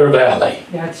another valley.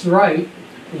 That's right.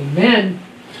 Amen.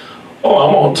 Oh,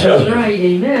 I'm going to tell That's you. right.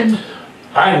 Amen.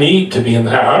 I need to be in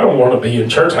the house. I don't want to be in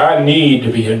church. I need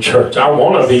to be in church. I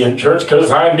want to be in church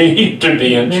because I need to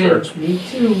be in church. Me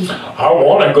too. I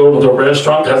want to go to the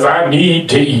restaurant because I need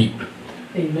to eat.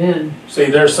 Amen. See,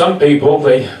 there's some people,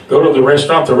 they go to the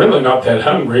restaurant, they're really not that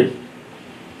hungry.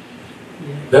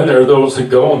 Then there are those that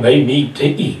go and they need to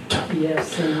eat.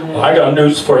 Yes, amen. Well, I got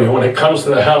news for you. When it comes to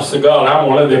the house of God, I'm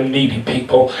one of them needy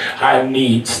people. I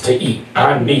needs to eat.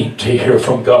 I need to hear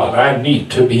from God. I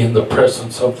need to be in the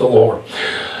presence of the Lord.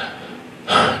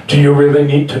 Do you really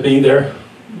need to be there?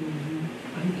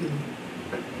 I do.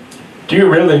 Do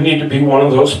you really need to be one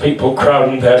of those people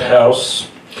crowding that house?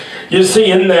 You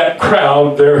see, in that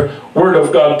crowd, their Word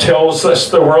of God tells us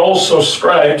there were also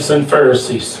scribes and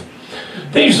Pharisees.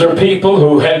 These are people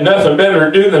who had nothing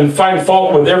better to do than find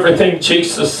fault with everything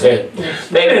Jesus said.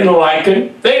 They didn't like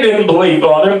him. They didn't believe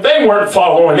on him. They weren't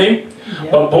following him.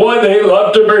 But boy, they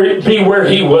love to be where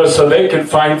he was so they could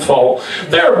find fault.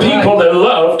 There are people that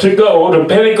love to go to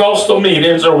Pentecostal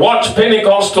meetings or watch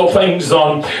Pentecostal things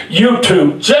on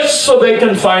YouTube just so they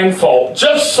can find fault,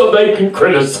 just so they can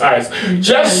criticize,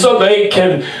 just so they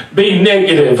can be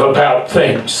negative about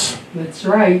things. That's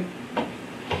right.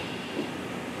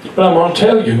 But I'm going to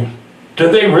tell you,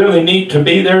 do they really need to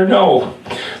be there? No.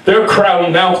 They're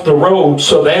crowding out the road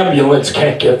so the ambulance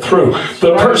can't get through.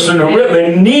 The person who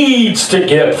really needs to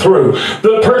get through.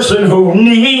 The person who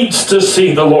needs to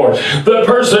see the Lord. The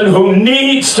person who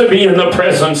needs to be in the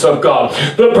presence of God.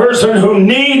 The person who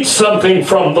needs something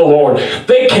from the Lord.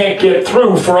 They can't get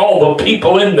through for all the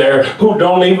people in there who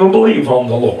don't even believe on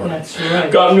the Lord. That's right.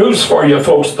 Got news for you,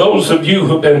 folks. Those of you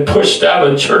who've been pushed out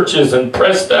of churches and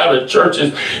pressed out of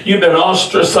churches, you've been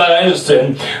ostracized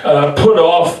and put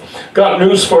off. Got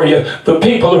news for you. The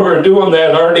people who are doing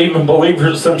that aren't even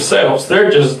believers themselves.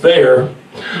 They're just there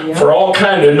for all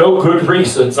kind of no good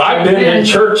reasons. I've been in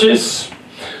churches.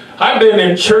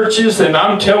 And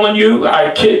I'm telling you,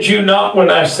 I kid you not when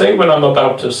I say what I'm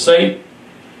about to say.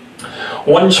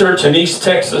 One church in East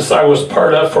Texas I was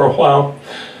part of for a while.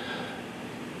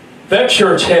 That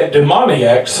church had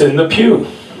demoniacs in the pew.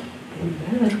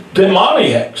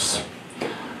 Demoniacs.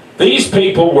 These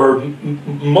people were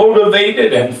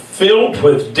motivated and filled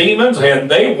with demons, and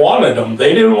they wanted them.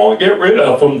 They didn't want to get rid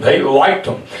of them. They liked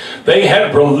them. They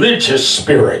had religious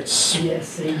spirits.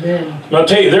 Yes, amen. I'll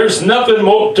tell you, there's nothing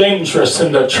more dangerous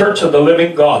in the church of the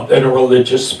living God than a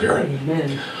religious spirit.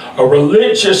 Amen. A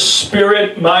religious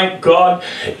spirit, my God,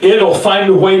 it'll find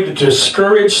a way to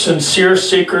discourage sincere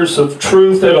seekers of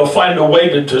truth. It'll find a way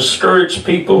to discourage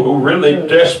people who really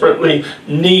desperately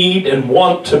need and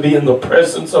want to be in the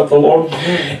presence of the Lord.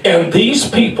 And these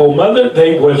people, Mother,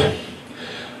 they would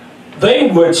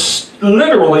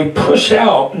literally push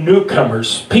out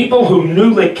newcomers, people who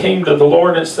newly came to the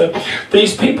Lord and said,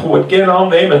 these people would get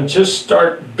on them and just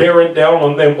start bearing down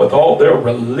on them with all their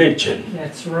religion.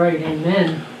 That's right,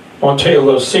 amen. I'll tell you a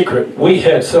little secret. We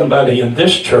had somebody in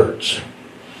this church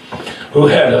who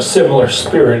had a similar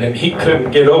spirit, and he couldn't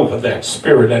get over that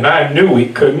spirit. And I knew he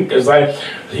couldn't, because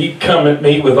he'd come at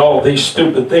me with all these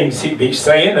stupid things he'd be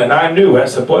saying, and I knew. I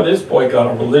said, boy, this boy got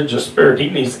a religious spirit.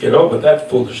 He needs to get over that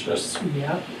foolishness.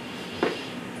 Yep.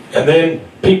 And then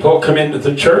people come into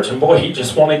the church, and boy, he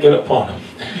just want to get upon them.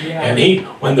 Yeah. And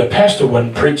when the pastor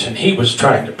wasn't preaching, he was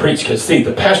trying to preach, because see,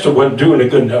 the pastor wasn't doing a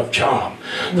good enough job.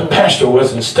 The pastor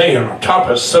wasn't staying on top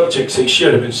of subjects he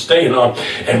should have been staying on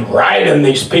and riding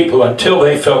these people until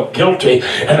they felt guilty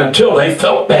and until they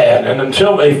felt bad and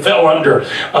until they fell under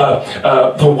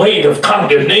the weight of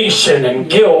condemnation and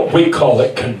guilt. We call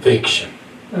it conviction.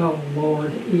 Oh,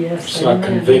 Lord, yes. It's not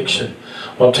conviction.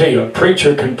 I'll tell you, a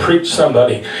preacher can preach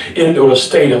somebody into a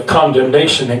state of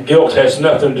condemnation, and guilt has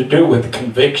nothing to do with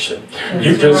conviction.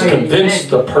 You just convince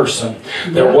the person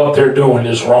that what they're doing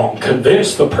is wrong.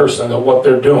 Convince the person that what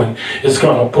they're doing is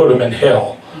going to put them in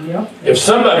hell. Yep. If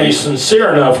somebody's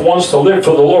sincere enough, wants to live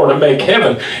for the Lord and make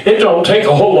heaven, it don't take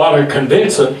a whole lot of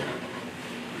convincing.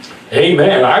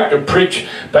 Amen. I could preach,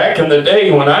 back in the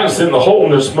day when I was in the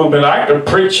holiness movement, I could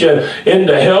preach you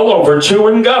into hell over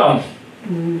chewing gum.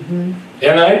 Mm-hmm.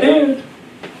 And I did.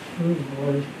 Oh,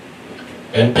 Lord.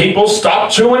 And people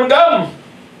stopped chewing gum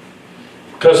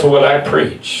because of what I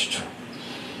preached.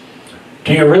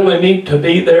 Do you really need to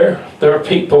be there? There are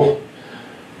people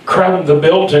crowding the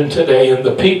building today, and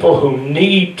the people who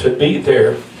need to be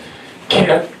there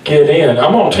can't get in.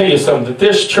 I'm going to tell you something, that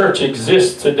this church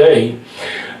exists today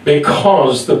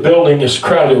because the building is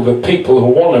crowded with people who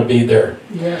want to be there.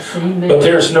 Yes, amen. But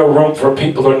there's no room for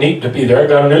people who need to be there. I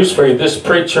got news for you. This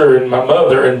preacher and my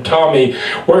mother and Tommy,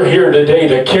 we're here today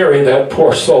to carry that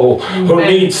poor soul who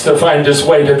needs to find his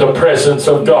way to the presence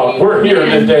of God. We're here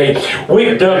today.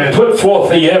 We've put forth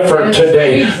the effort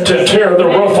today to tear the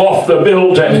roof off the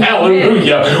building.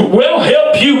 Hallelujah. We'll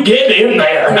help you get in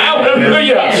there.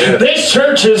 Hallelujah. This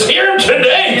church is here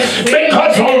today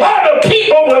because a lot of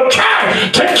people will try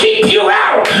to keep you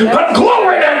out. But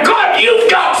glory to God, you've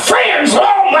got friends,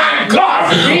 oh my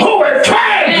God, who are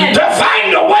trying to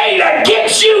find a way to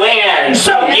get you in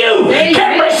so you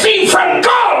can receive from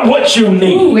God what you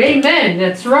need. Ooh, amen.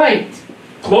 That's right.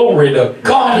 Glory to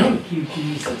God. Thank you,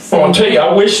 Jesus. I'll tell you,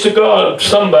 I wish to God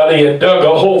somebody had dug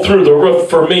a hole through the roof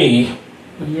for me.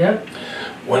 Yep.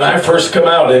 When I first come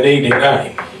out in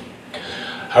 '89.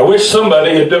 I wish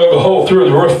somebody had dug a hole through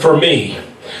the roof for me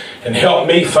and help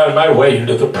me find my way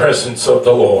into the presence of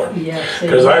the Lord. Yes,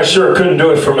 because I sure couldn't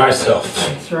do it for myself.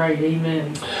 That's right,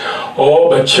 amen. Oh,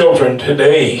 but children,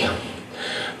 today,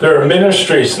 there are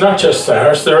ministries, not just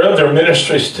ours, there are other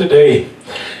ministries today.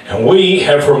 And we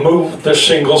have removed the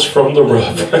shingles from the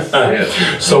roof.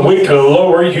 Yes. So we can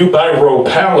lower you by rope.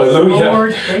 Hallelujah.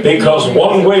 Lord, thank Because you.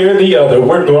 one way or the other,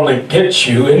 we're going to get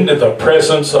you into the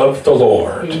presence of the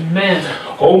Lord. Amen.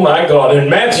 Oh my God. In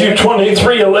Matthew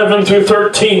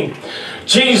 23:11-13,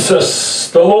 Jesus,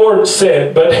 the Lord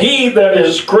said, "But he that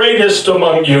is greatest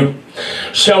among you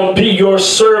shall be your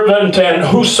servant, and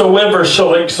whosoever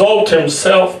shall exalt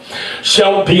himself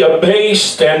shall be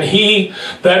abased, and he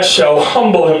that shall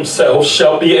humble himself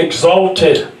shall be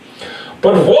exalted.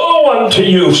 But woe unto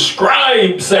you,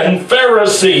 scribes and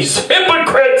Pharisees,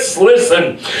 hypocrites,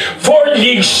 listen, for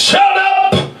ye shut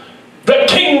up the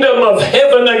kingdom of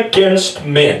heaven against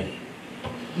men.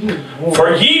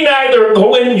 For ye neither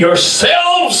go in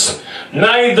yourselves,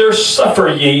 neither suffer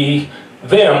ye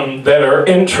them that are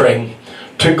entering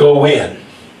to go in."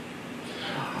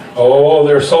 Oh,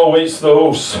 there's always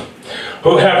those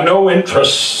who have no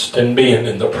interest in being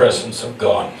in the presence of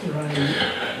God. Right.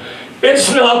 It's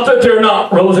not that they're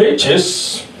not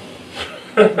religious.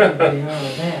 They are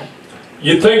that.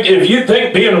 If you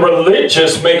think being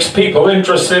religious makes people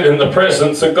interested in the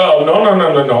presence of God,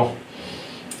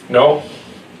 no.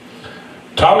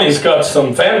 Tommy's got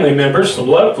some family members, some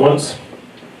loved ones.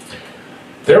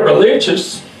 They're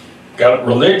religious. Got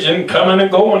religion coming and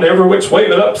going every which way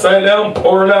but upside down,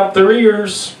 pouring out their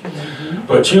ears. Mm-hmm.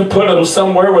 But you put them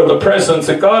somewhere where the presence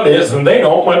of God is and they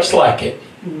don't much like it.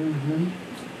 Mm-hmm.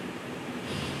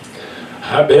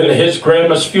 I've been to his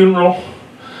grandma's funeral.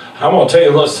 I'm going to tell you a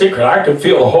little secret. I could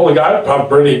feel the Holy God. I'd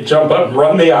probably ready to jump up and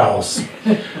run the aisles.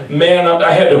 Man,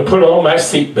 I had to put on my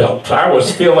seatbelt. I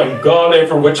was feeling God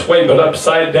every which way but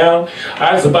upside down.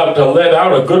 I was about to let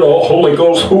out a good old Holy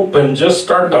Ghost whoop and just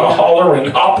start to holler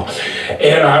and hop.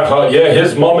 And I thought, yeah,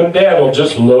 his mom and dad will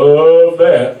just love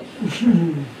that.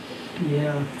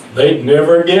 Yeah. They'd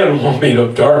never again want me to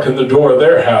darken the door of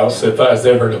their house if I was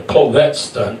ever to pull that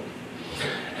stunt.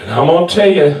 And I'm going to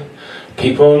tell you,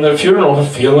 people in the funeral are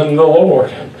feeling the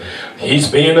Lord. He's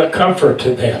being a comfort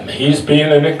to them. He's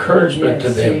being an encouragement to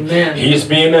them. Amen. He's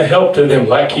being a help to them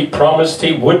like he promised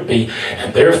he would be.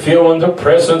 And they're feeling the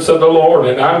presence of the Lord.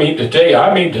 And I mean to tell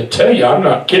you, I'm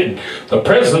not kidding. The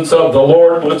presence of the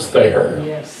Lord was there.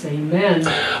 Yes, amen.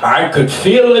 I could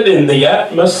feel it in the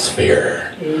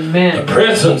atmosphere. Amen. The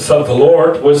presence of the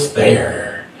Lord was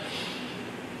there.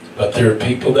 But there are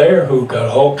people there who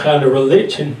got all kind of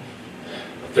religion.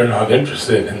 They're not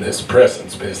interested in this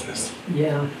presence business.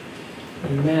 Yeah.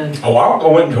 Amen. Oh, I'll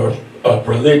go into a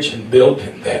religion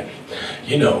building that,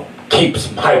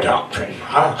 keeps my doctrine.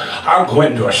 I'll go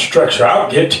into a structure. I'll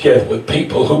get together with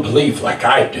people who believe like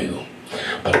I do.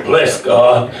 But bless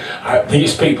God,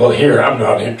 these people here, I'm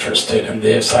not interested in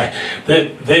this.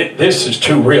 This is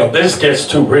too real. This gets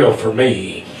too real for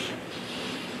me.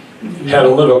 Had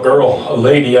a little girl, a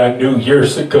lady I knew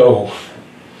years ago,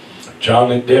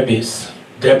 John and Debbie's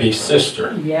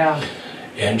sister. Yeah.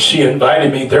 And she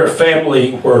invited me. Their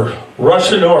family were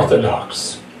Russian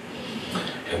Orthodox.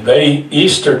 And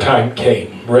Easter time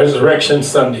came, Resurrection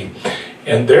Sunday.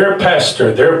 And their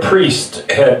pastor, their priest,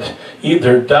 had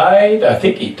either died, I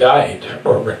think he died,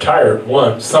 or retired,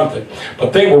 something.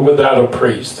 But they were without a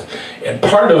priest. And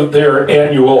part of their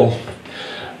annual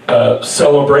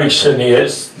celebration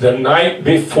is the night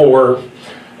before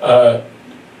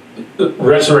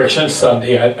Resurrection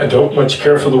Sunday. I don't much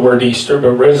care for the word Easter,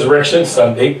 but Resurrection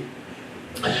Sunday,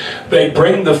 they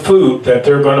bring the food that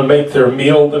they're going to make their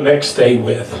meal the next day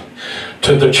with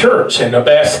to the church in a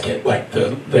basket. Like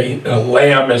the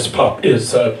lamb is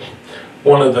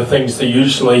one of the things they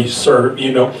usually serve,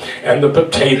 and the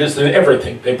potatoes and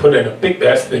everything. They put in a big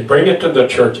basket, they bring it to the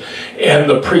church, and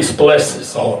the priest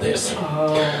blesses all this.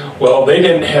 Oh. Well, they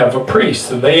didn't have a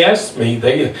priest, and they asked me,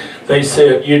 they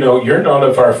said, you're not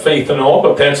of our faith and all,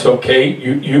 but that's okay,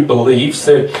 you believe.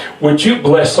 Said, would you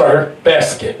bless our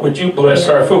basket? Would you bless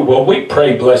our food? Well, we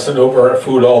pray blessing over our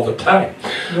food all the time.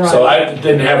 Right. So I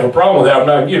didn't have a problem with that.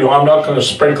 I'm not going to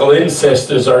sprinkle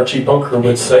incest, as Archie Bunker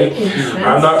would say.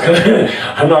 I'm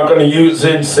not going to use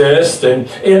incest and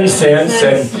incense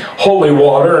and holy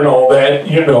water and all that,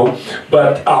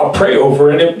 but I'll pray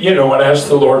over it, and ask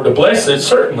the Lord to bless it,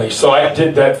 certainly. So I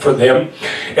did that for them.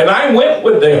 And I went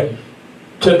with them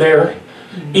to their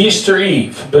Easter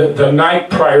Eve, the night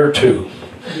prior to.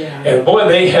 Yeah. And boy,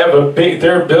 they have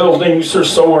their buildings are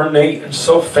so ornate and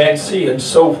so fancy and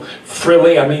so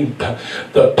frilly. I mean,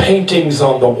 the paintings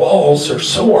on the walls are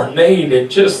so ornate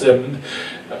and just, from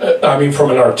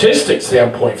an artistic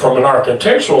standpoint, from an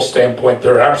architectural standpoint,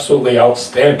 they're absolutely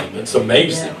outstanding. It's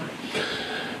amazing. Yeah.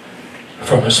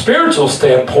 From a spiritual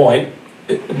standpoint,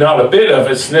 not a bit of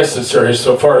it's necessary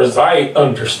so far as I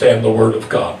understand the Word of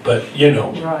God. But, you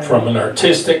know, Right. from an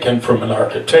artistic and from an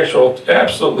architectural,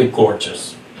 absolutely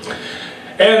gorgeous.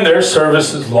 And their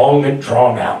service is long and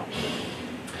drawn out.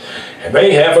 And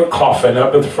they have a coffin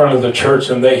up at the front of the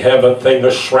church, and they have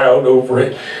a shroud over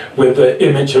it with the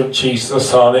image of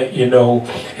Jesus on it, you know.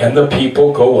 And the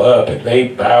people go up, and they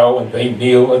bow, and they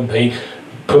kneel, and they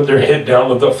put their head down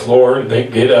to the floor, and they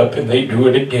get up, and they do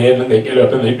it again, and they get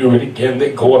up, and they do it again.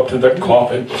 They go up to the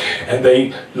coffin, and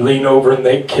they lean over, and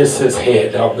they kiss his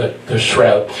head on the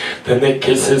shroud. Then they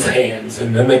kiss his hands,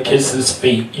 and then they kiss his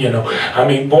feet, you know. I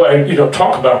mean, boy, you know,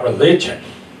 talk about religion.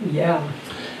 Yeah.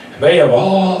 They have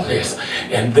all this.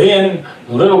 And then,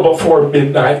 a little before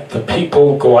midnight, the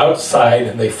people go outside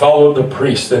and they follow the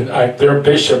priest. And their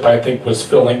bishop, I think, was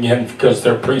filling in because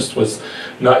their priest was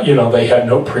not, you know, they had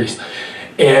no priest.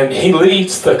 And he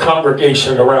leads the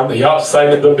congregation around the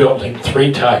outside of the building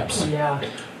 3 times. Yeah.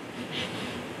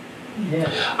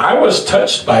 Yeah. I was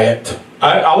touched by it.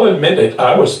 I'll admit it,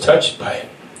 I was touched by it.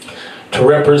 To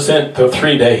represent the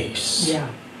 3 days. Yeah.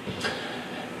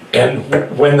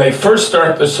 And when they first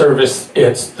start the service,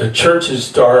 the church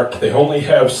is dark. They only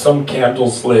have some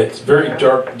candles lit. It's very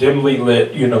dark, dimly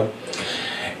lit, you know.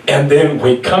 And then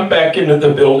we come back into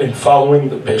the building following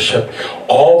the bishop.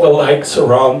 All the lights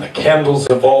are on. The candles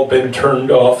have all been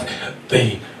turned off.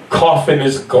 The coffin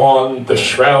is gone. The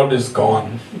shroud is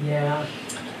gone. Yeah.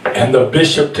 And the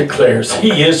bishop declares,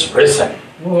 "He is risen."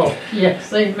 Whoa.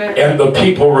 Yes, amen. And the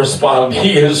people respond,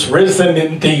 "He is risen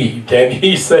indeed." And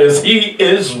he says, "He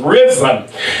is risen."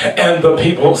 And the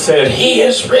people said, "He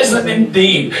is risen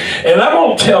indeed." And I'm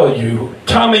going to tell you,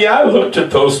 Tommy, I looked at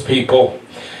those people,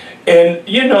 and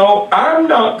you know, I'm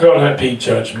not going to be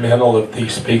judgmental of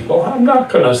these people. I'm not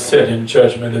going to sit in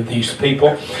judgment of these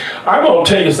people. I'm going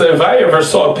to tell you that if I ever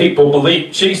saw people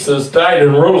believe Jesus died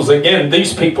and rose again,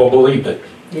 these people believe it.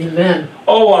 Amen.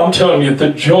 Oh, I'm telling you,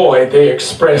 the joy they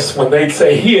express when they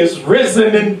say, "He is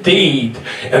risen indeed."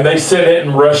 And they said it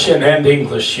in Russian and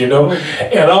English, you know.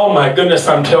 And oh my goodness,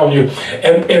 I'm telling you.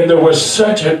 And there was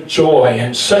such a joy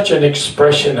and such an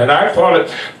expression. And I thought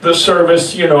the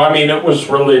service, you know, I mean, it was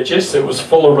religious. It was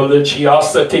full of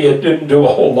religiosity. It didn't do a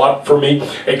whole lot for me,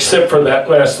 except for that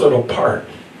last little part.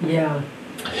 Yeah.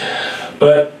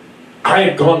 But I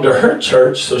had gone to her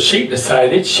church, so she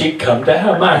decided she'd come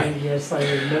to mine. Yes, I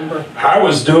remember. I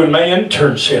was doing my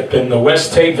internship in the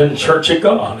West Haven Church of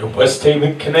God in West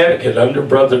Haven, Connecticut, under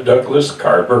Brother Douglas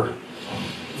Carver.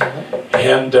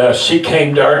 And she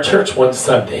came to our church one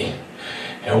Sunday.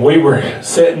 And we were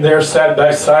sitting there side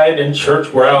by side in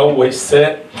church where I always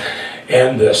sit.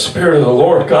 And the Spirit of the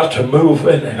Lord got to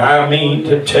moving, and I mean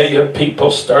to tell you, people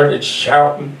started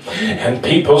shouting, and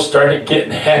people started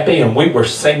getting happy, and we were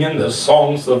singing the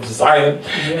songs of Zion,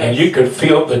 and you could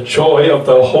feel the joy of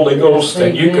the Holy Ghost,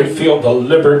 and you could feel the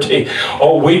liberty.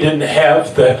 Oh, we didn't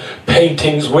have the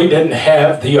paintings, we didn't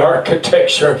have the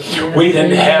architecture, we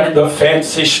didn't have the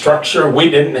fancy structure, we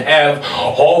didn't have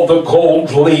all the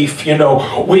gold leaf, you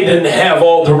know, we didn't have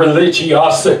all the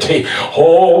religiosity.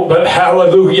 Oh, but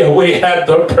hallelujah, we had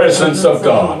the presence of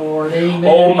God.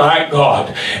 Oh my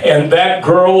God. And that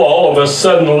girl all of a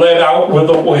sudden let out with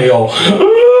a wail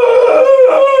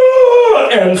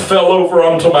and fell over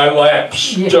onto my lap,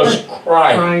 just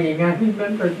crying. I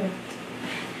remember that.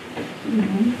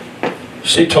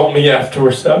 She told me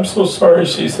afterwards, "I'm so sorry,"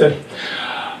 she said.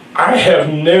 "I have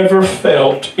never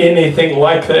felt anything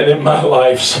like that in my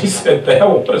life." She said, "That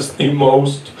was the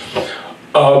most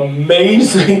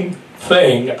amazing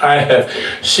thing I have."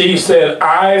 She said,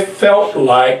 "I felt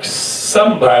like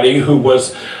somebody who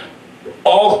was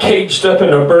all caged up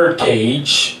in a bird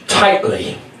cage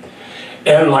tightly,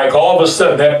 and like all of a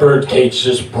sudden that bird cage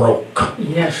just broke."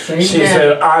 Yes, amen. She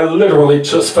said, "I literally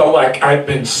just felt like I'd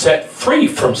been set free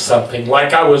from something,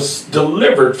 like I was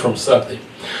delivered from something."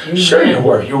 Amen. Sure you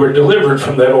were. You were delivered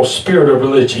from that old spirit of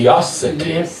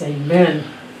religiosity. Yes, amen.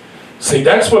 See,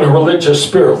 that's what a religious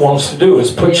spirit wants to do,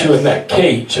 is put you in that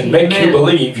cage and make you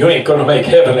believe you ain't going to make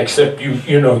heaven except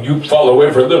you follow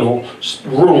every little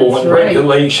rule and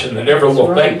regulation and every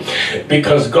little thing,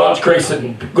 because God's grace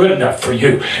isn't good enough for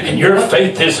you and your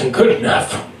faith isn't good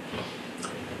enough.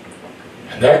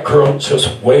 And that girl just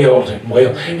wailed and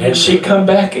wailed, and she come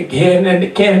back again and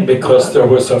again, because there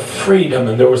was a freedom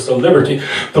and there was a liberty.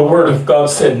 The Word of God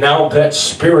said, "Now that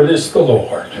Spirit is the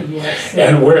Lord." Yes,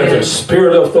 and where the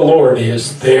Spirit of the Lord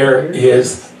is, there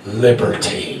is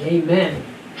liberty. Amen.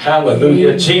 Hallelujah.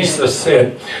 Amen. Jesus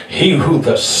said, "He who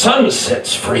the Son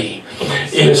sets free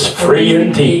is free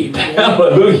indeed.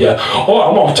 Hallelujah. Oh,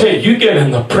 I'm going to tell you, you get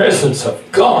in the presence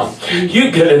of God.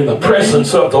 You get in the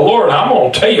presence of the Lord. I'm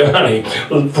going to tell you, honey,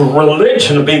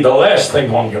 religion will be the last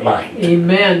thing on your mind.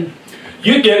 Amen.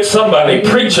 You get somebody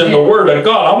preaching the Word of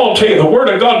God. I'm going to tell you, the Word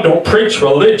of God don't preach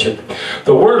religion.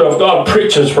 The Word of God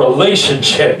preaches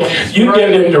relationship. You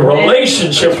get into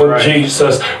relationship with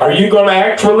Jesus. Are you going to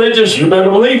act religious? You better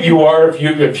believe you are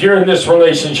if you're in this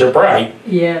relationship right.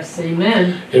 Yes,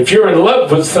 amen. If you're in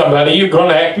love with somebody, you're going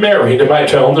to act married. Am I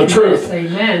telling the truth? Yes,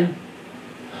 amen.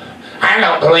 I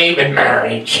don't believe in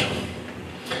marriage.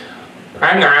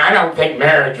 I don't think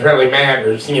marriage really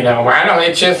matters, you know.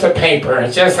 It's just a paper.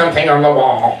 It's just something on the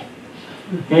wall.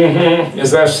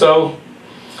 Is that so?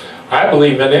 I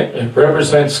believe in it. It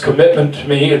represents commitment to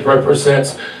me. It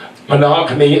represents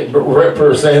monogamy. It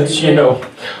represents, you know,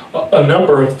 a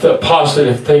number of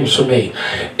positive things for me.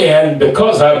 And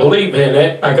because I believe in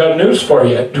it, I got news for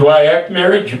you. Do I act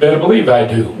married? You better believe I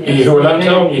do. Yes, you hear what I'm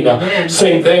telling you now? Amen.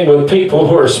 Same thing with people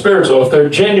who are spiritual. If they're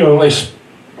genuinely spiritual,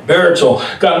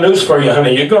 got news for you,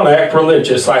 honey. You're going to act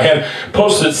religious. I had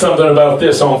posted something about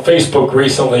this on Facebook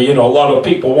recently. You know, a lot of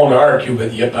people want to argue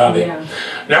with you about it.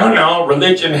 No,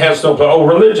 religion has no place. Oh,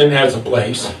 religion has a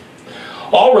place.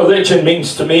 All religion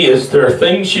means to me is there are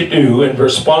things you do in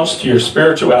response to your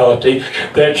spirituality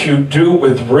that you do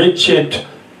with rigid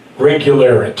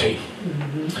regularity.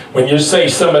 When you say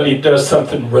somebody does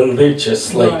something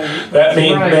religiously, that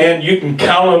means, man, you can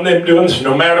count on them doing this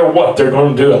no matter what. They're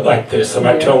going to do it like this. Am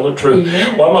I telling the truth?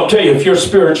 Well, I'm going to tell you, if your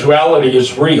spirituality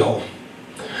is real,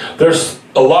 there's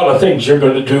a lot of things you're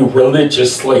going to do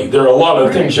religiously. There are a lot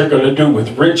of things you're going to do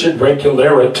with rigid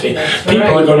regularity.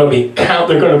 People are going to be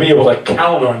they're going to be able to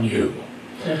count on you.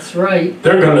 That's right.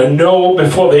 They're going to know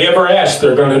before they ever ask.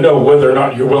 They're going to know whether or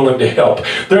not you're willing to help.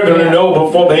 They're going to know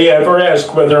before they ever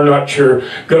ask whether or not you're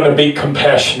going to be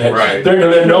compassionate. They're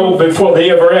going to know before they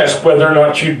ever ask whether or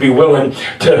not you'd be willing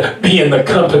to be in the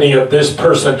company of this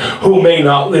person who may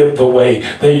not live the way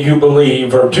that you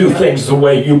believe or do things the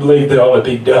way you believe they ought to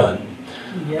be done.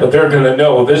 But they're going to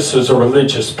know this is a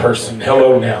religious person.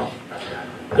 Hello now.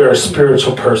 They're a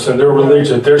spiritual person. They're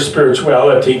religious. Their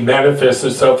spirituality manifests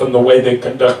itself in the way they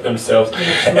conduct themselves.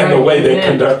 And the way they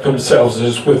conduct themselves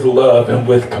is with love and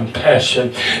with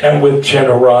compassion and with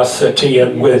generosity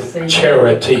and with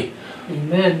charity.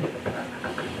 Amen.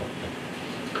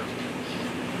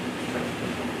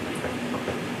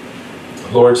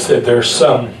 The Lord said there are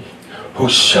some who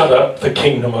shut up the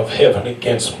kingdom of heaven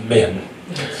against men.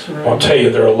 I'll tell you,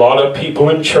 there are a lot of people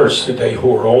in church today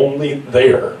who are only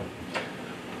there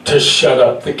to shut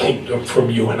up the kingdom from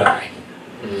you and I.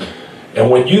 And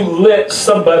when you let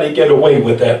somebody get away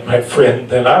with that, my friend,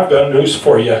 then I've got news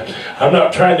for you. I'm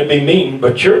not trying to be mean,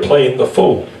 but you're playing the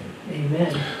fool.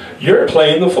 Amen. You're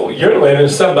playing the fool. You're letting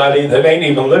somebody that ain't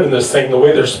even living this thing the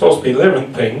way they're supposed to be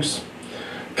living things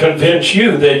convince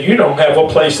you that you don't have a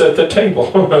place at the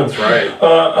table. That's right.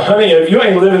 Honey, if you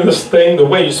ain't living this thing the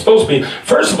way you're supposed to be,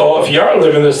 first of all, if you are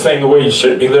living this thing the way you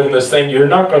should be living this thing, you're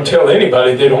not going to tell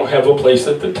anybody they don't have a place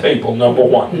at the table, number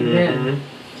one. Amen.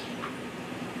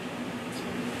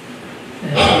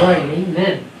 That's right.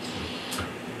 Amen.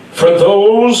 For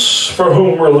those for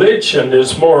whom religion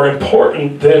is more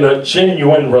important than a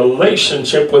genuine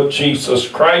relationship with Jesus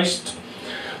Christ,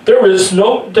 there is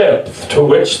no depth to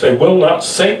which they will not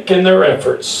sink in their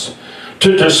efforts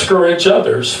to discourage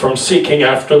others from seeking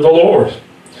after the Lord.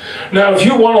 Now, if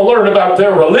you want to learn about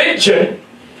their religion,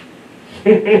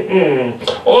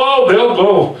 oh, they'll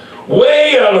go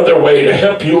way out of their way to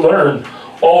help you learn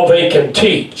all they can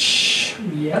teach.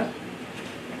 Yep.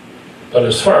 But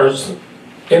as far as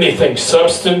anything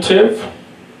substantive,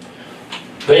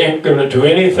 they ain't going to do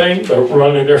anything but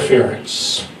run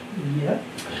interference. Yep.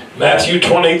 Matthew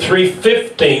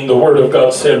 23:15, the Word of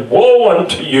God said, Woe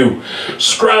unto you,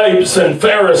 scribes and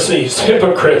Pharisees,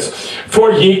 hypocrites,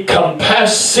 for ye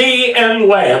compass sea and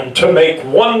land to make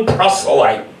one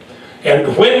proselyte.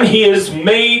 And when he is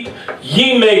made,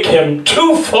 ye make him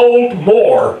twofold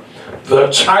more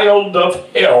the child of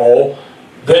hell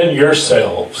than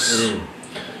yourselves.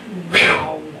 Wow.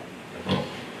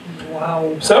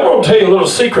 Wow. So I'm going to tell you a little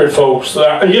secret, folks.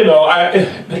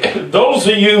 Those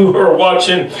of you who are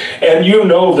watching and you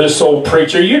know this old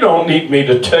preacher, you don't need me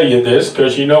to tell you this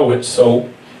because you know it's so.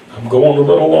 I'm going a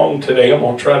little long today. I'm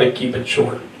going to try to keep it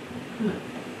short.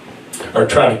 Or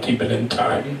try to keep it in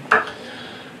time.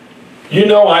 You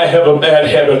know I have a bad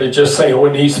habit of just saying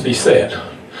what needs to be said.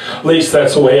 At least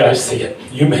that's the way I see it.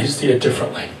 You may see it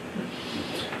differently.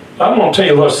 I'm going to tell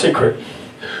you a little secret.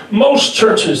 Most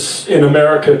churches in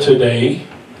America today,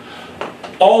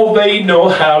 all they know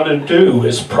how to do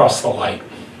is proselyte.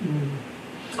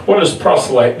 What does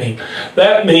proselyte mean?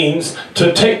 That means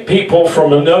to take people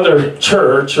from another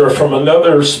church or from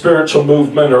another spiritual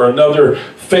movement or another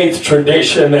faith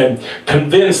tradition and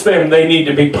convince them they need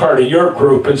to be part of your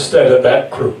group instead of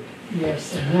that group.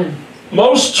 Yes, amen.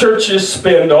 Most churches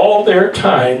spend all their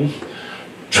time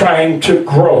trying to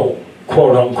grow,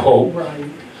 quote unquote. Right.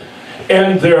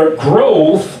 And their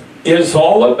growth is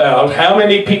all about how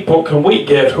many people can we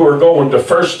get who are going to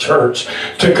First Church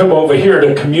to come over here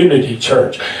to Community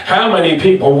Church. How many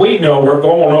people we know are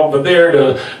going over there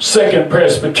to Second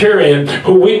Presbyterian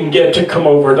who we can get to come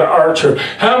over to our church.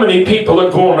 How many people are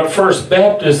going to First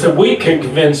Baptist that we can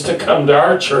convince to come to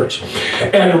our church.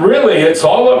 And really it's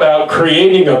all about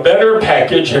creating a better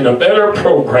package and a better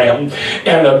program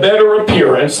and a better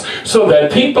appearance so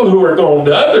that people who are going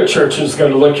to other churches are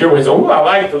going to look your way and say, oh, I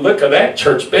like the look of that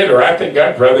church better. I think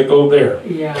I'd rather go there.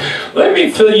 Yeah. Let me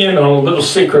fill you in on a little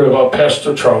secret about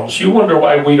Pastor Charles. You wonder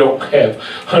why we don't have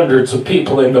hundreds of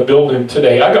people in the building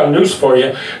today. I got news for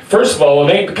you. First of all,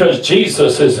 it ain't because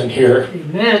Jesus isn't here.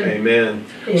 Amen. Amen.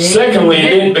 Secondly,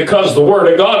 it ain't because the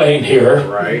Word of God ain't here.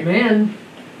 Right. Amen.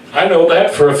 I know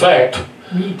that for a fact.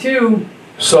 Me too.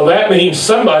 So that means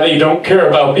somebody don't care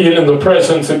about being in the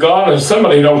presence of God and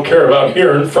somebody don't care about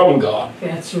hearing from God.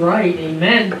 That's right.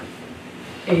 Amen.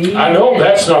 Amen. I know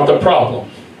that's not the problem.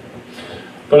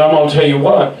 But I'm going to tell you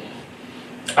what.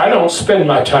 I don't spend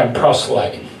my time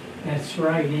proselyting. That's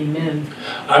right. Amen.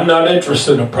 I'm not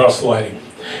interested in proselyting.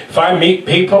 If I meet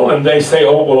people and they say,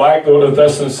 oh, well, I go to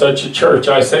thus and such a church,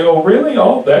 I say, oh, really?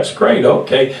 Oh, that's great.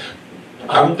 Okay.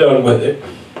 I'm done with it.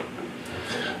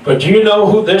 But do you know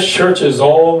who this church is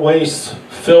always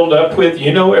filled up with?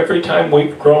 You know, every time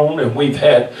we've grown and we've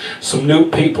had some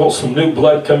new people, some new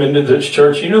blood come into this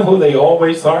church, you know who they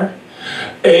always are?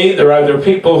 They're either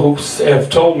people who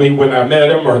have told me when I met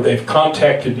them or they've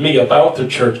contacted me about the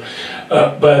church.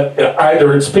 But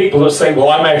either it's people that say, well,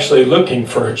 I'm actually looking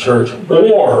for a church,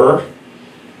 or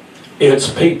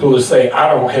it's people who say,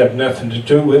 I don't have nothing to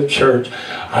do with church.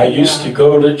 I used to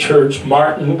go to church.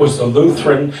 Martin was a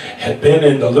Lutheran, had been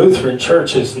in the Lutheran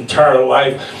church his entire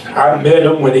life. I met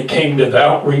him when he came to the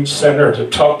outreach center to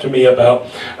talk to me about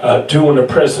doing a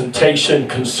presentation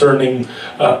concerning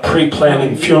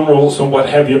pre-planning funerals and what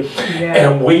have you. Yeah.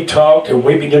 And we talked and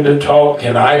we began to talk,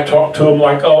 and I talked to him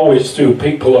like I always do,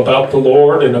 people about the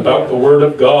Lord and about the Word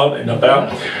of God and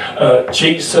about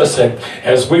Jesus. And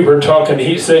as we were talking,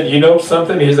 he said, you know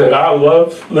something? He said, I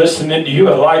love listening to you.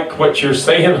 I like what you're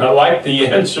saying. I like the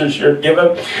answers you're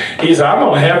giving. He said, I'm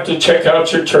going to have to check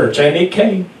out your church. And he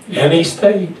came and he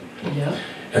stayed. Yeah.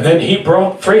 And then he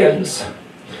brought friends.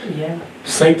 Yeah.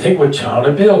 Same thing with John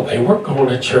and Bill. They weren't going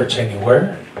to church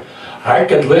anywhere. I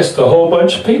could list a whole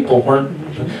bunch of people weren't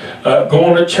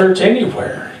going to church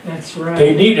anywhere. That's right.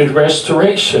 They needed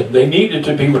restoration. They needed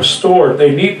to be restored.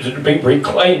 They needed to be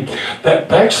reclaimed. That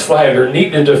backslider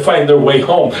needed to find their way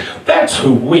home. That's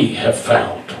who we have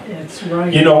found. That's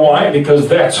right. You know why? Because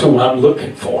that's who I'm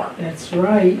looking for. That's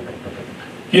right.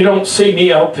 You don't see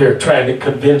me out there trying to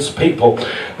convince people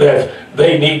that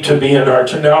they need to be in our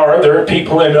church. Now, are there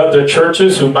people in other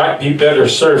churches who might be better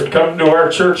served coming to our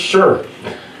church? Sure.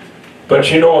 But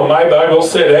you know what my Bible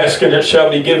said, asking it shall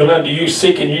be given unto you,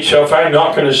 seeking you shall find,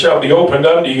 knocking it shall be opened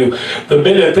unto you. The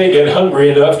minute they get hungry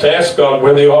enough to ask God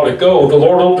where they ought to go, the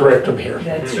Lord will direct them here.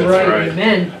 That's right.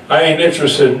 Amen. I ain't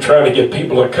interested in trying to get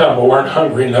people to come who aren't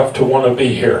hungry enough to want to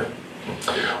be here.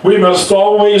 We must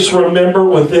always remember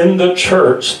within the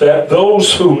church that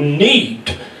those who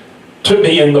need to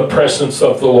be in the presence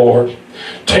of the Lord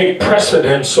take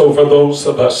precedence over those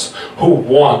of us who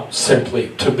want simply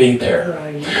to be there.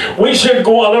 Right. We should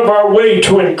go out of our way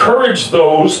to encourage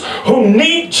those who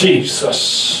need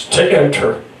Jesus to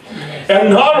enter. And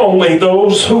not only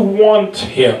those who want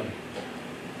Him.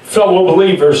 Fellow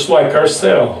believers like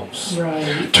ourselves.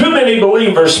 Right. Too many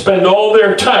believers spend all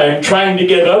their time trying to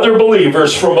get other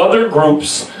believers from other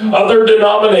groups, other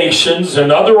denominations,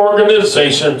 and other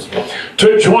organizations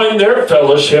to join their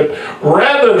fellowship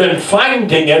rather than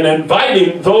finding and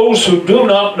inviting those who do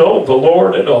not know the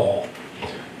Lord at all,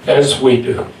 as we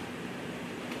do.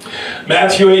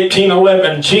 Matthew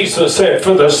 18:11, Jesus said,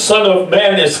 for the Son of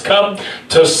Man is come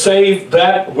to save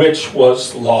that which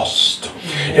was lost.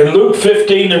 In Luke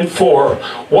 15:4,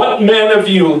 what man of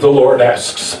you, the Lord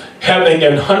asks, having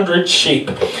 100 sheep,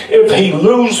 if he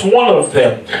lose one of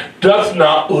them, doth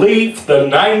not leave the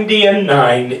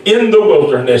 99 in the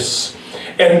wilderness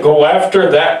and go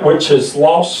after that which is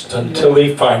lost until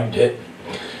he find it?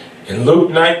 In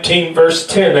Luke 19 verse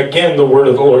 10, again the word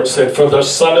of the Lord said, "For the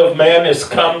Son of Man is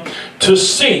come to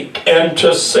seek and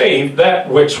to save that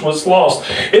which was lost."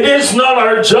 It is not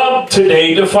our job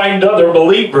today to find other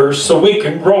believers so we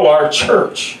can grow our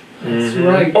church. That's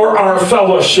right. Or our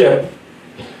fellowship.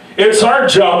 It's our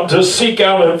job to seek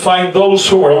out and find those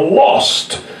who are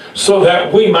lost so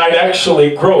that we might actually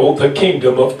grow the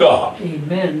kingdom of God.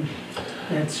 Amen.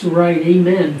 That's right.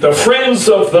 Amen. The friends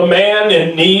of the man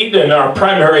in need in our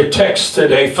primary text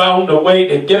today found a way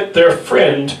to get their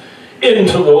friend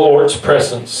into the Lord's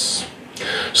presence.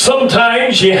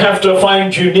 Sometimes you have to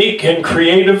find unique and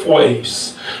creative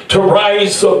ways to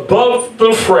rise above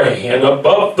the fray and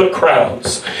above the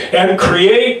crowds and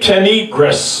create an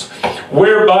egress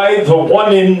whereby the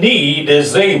one in need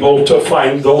is able to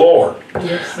find the Lord.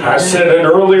 Yes, I said it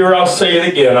earlier, I'll say it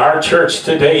again. Our church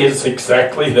today is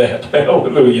exactly that.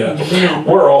 Hallelujah. Amen.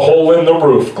 We're a hole in the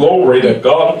roof. Glory to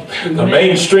God. Amen. The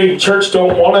mainstream church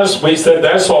don't want us. We said,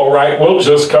 that's all right. We'll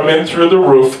just come in through the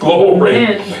roof. Glory.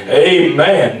 Amen.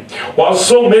 Amen. While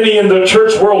so many in the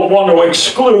church world want to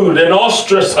exclude and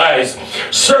ostracize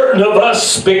certain of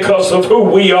us because of who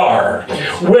we are,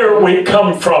 where we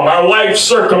come from, our life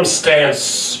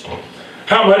circumstance,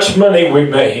 how much money we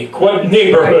make, what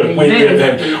neighborhood we live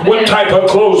in, what type of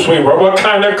clothes we wear, what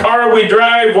kind of car we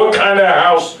drive, what kind of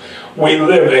house we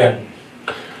live in.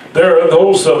 There are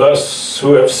those of us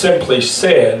who have simply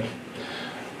said,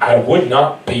 I would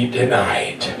not be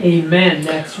denied. Amen.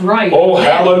 That's right. Oh,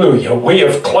 hallelujah. We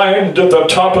have climbed to the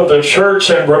top of the church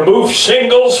and removed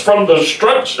shingles from the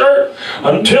structure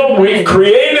until we've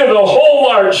created a hole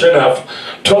large enough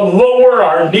to lower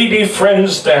our needy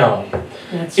friends down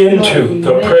into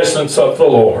the presence of the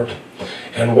Lord.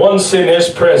 And once in His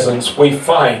presence, we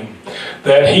find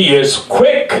that He is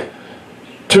quick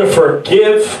to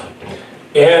forgive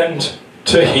and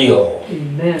to heal.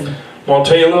 Amen. I'm going to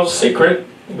tell you a little secret.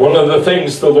 One of the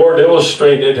things the Lord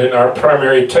illustrated in our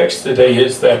primary text today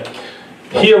is that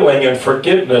healing and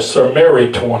forgiveness are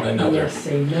married to one another. Yes,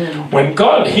 amen. When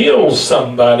God heals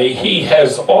somebody, He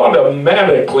has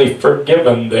automatically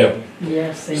forgiven them.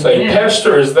 Yes, amen. Say,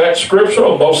 Pastor, is that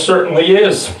scriptural? Most certainly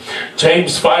is.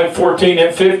 James 5:14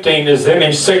 and 15, is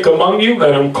any sick among you?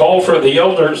 Let him call for the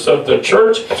elders of the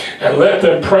church and let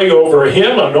them pray over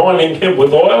him, anointing him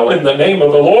with oil in the name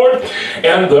of the Lord.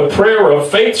 And the prayer of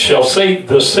faith shall save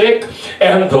the sick,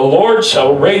 and the Lord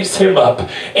shall raise him up.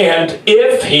 And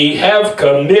if he have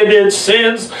committed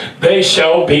sins, they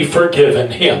shall be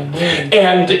forgiven him.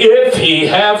 And if he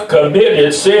have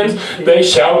committed sins, they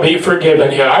shall be forgiven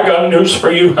him. I got news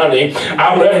for you, honey.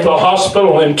 I left the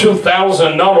hospital in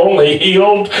 2000 not only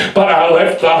healed, but I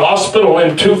left the hospital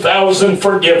in 2000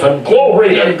 forgiven.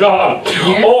 Glory to God.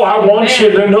 Yes. Oh, I want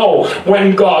you to know,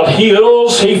 when God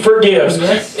heals, He forgives.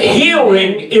 Yes.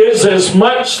 Healing is as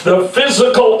much the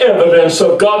physical evidence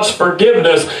of God's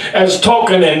forgiveness as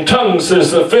talking in tongues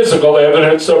is the physical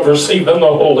evidence of receiving the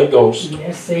Holy Ghost.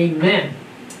 Yes, amen.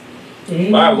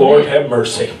 Amen. My Lord, have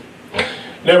mercy.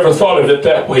 Never thought of it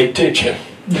that way, did you?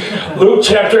 Luke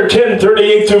chapter 10,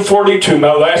 38 through 42,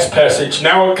 my last passage.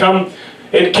 Now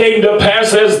it came to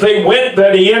pass as they went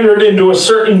that he entered into a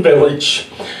certain village,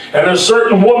 and a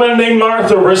certain woman named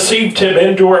Martha received him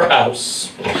into her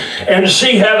house. And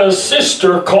she had a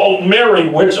sister called Mary,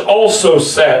 which also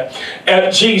sat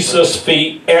at Jesus'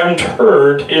 feet and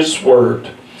heard his word.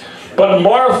 But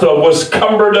Martha was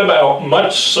cumbered about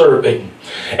much serving,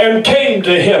 and came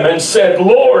to him and said,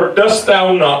 Lord, dost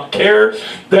thou not care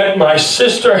that my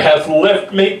sister hath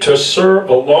left me to serve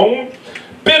alone?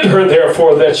 Bid her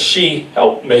therefore that she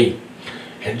help me.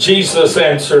 And Jesus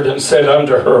answered and said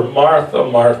unto her, Martha,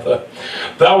 Martha,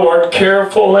 thou art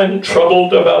careful and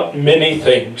troubled about many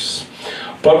things,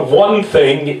 but one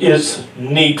thing is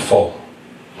needful,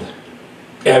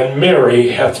 and Mary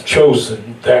hath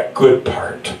chosen that good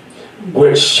part,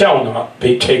 which shall not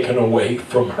be taken away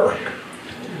from her.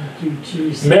 Thank you,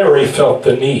 Jesus. Mary felt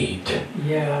the need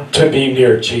to be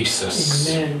near Jesus.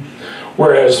 Amen.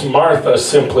 Whereas Martha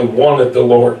simply wanted the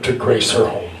Lord to grace her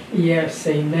home. Yes,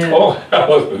 amen. Oh,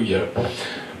 hallelujah.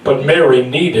 But Mary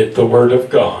needed the Word of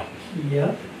God.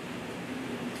 Yep.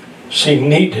 She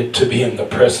needed to be in the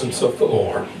presence of the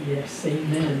Lord. Yes,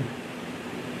 amen.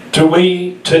 Do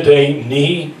we today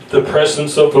need the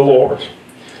presence of the Lord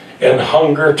and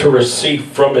hunger to receive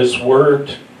from His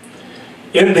Word?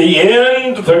 In the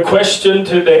end, the question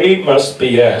today must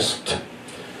be asked,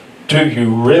 do you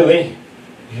really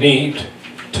need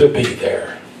to be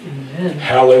there? Amen.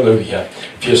 Hallelujah.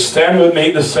 If you stand with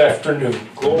me this afternoon,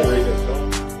 glory to God.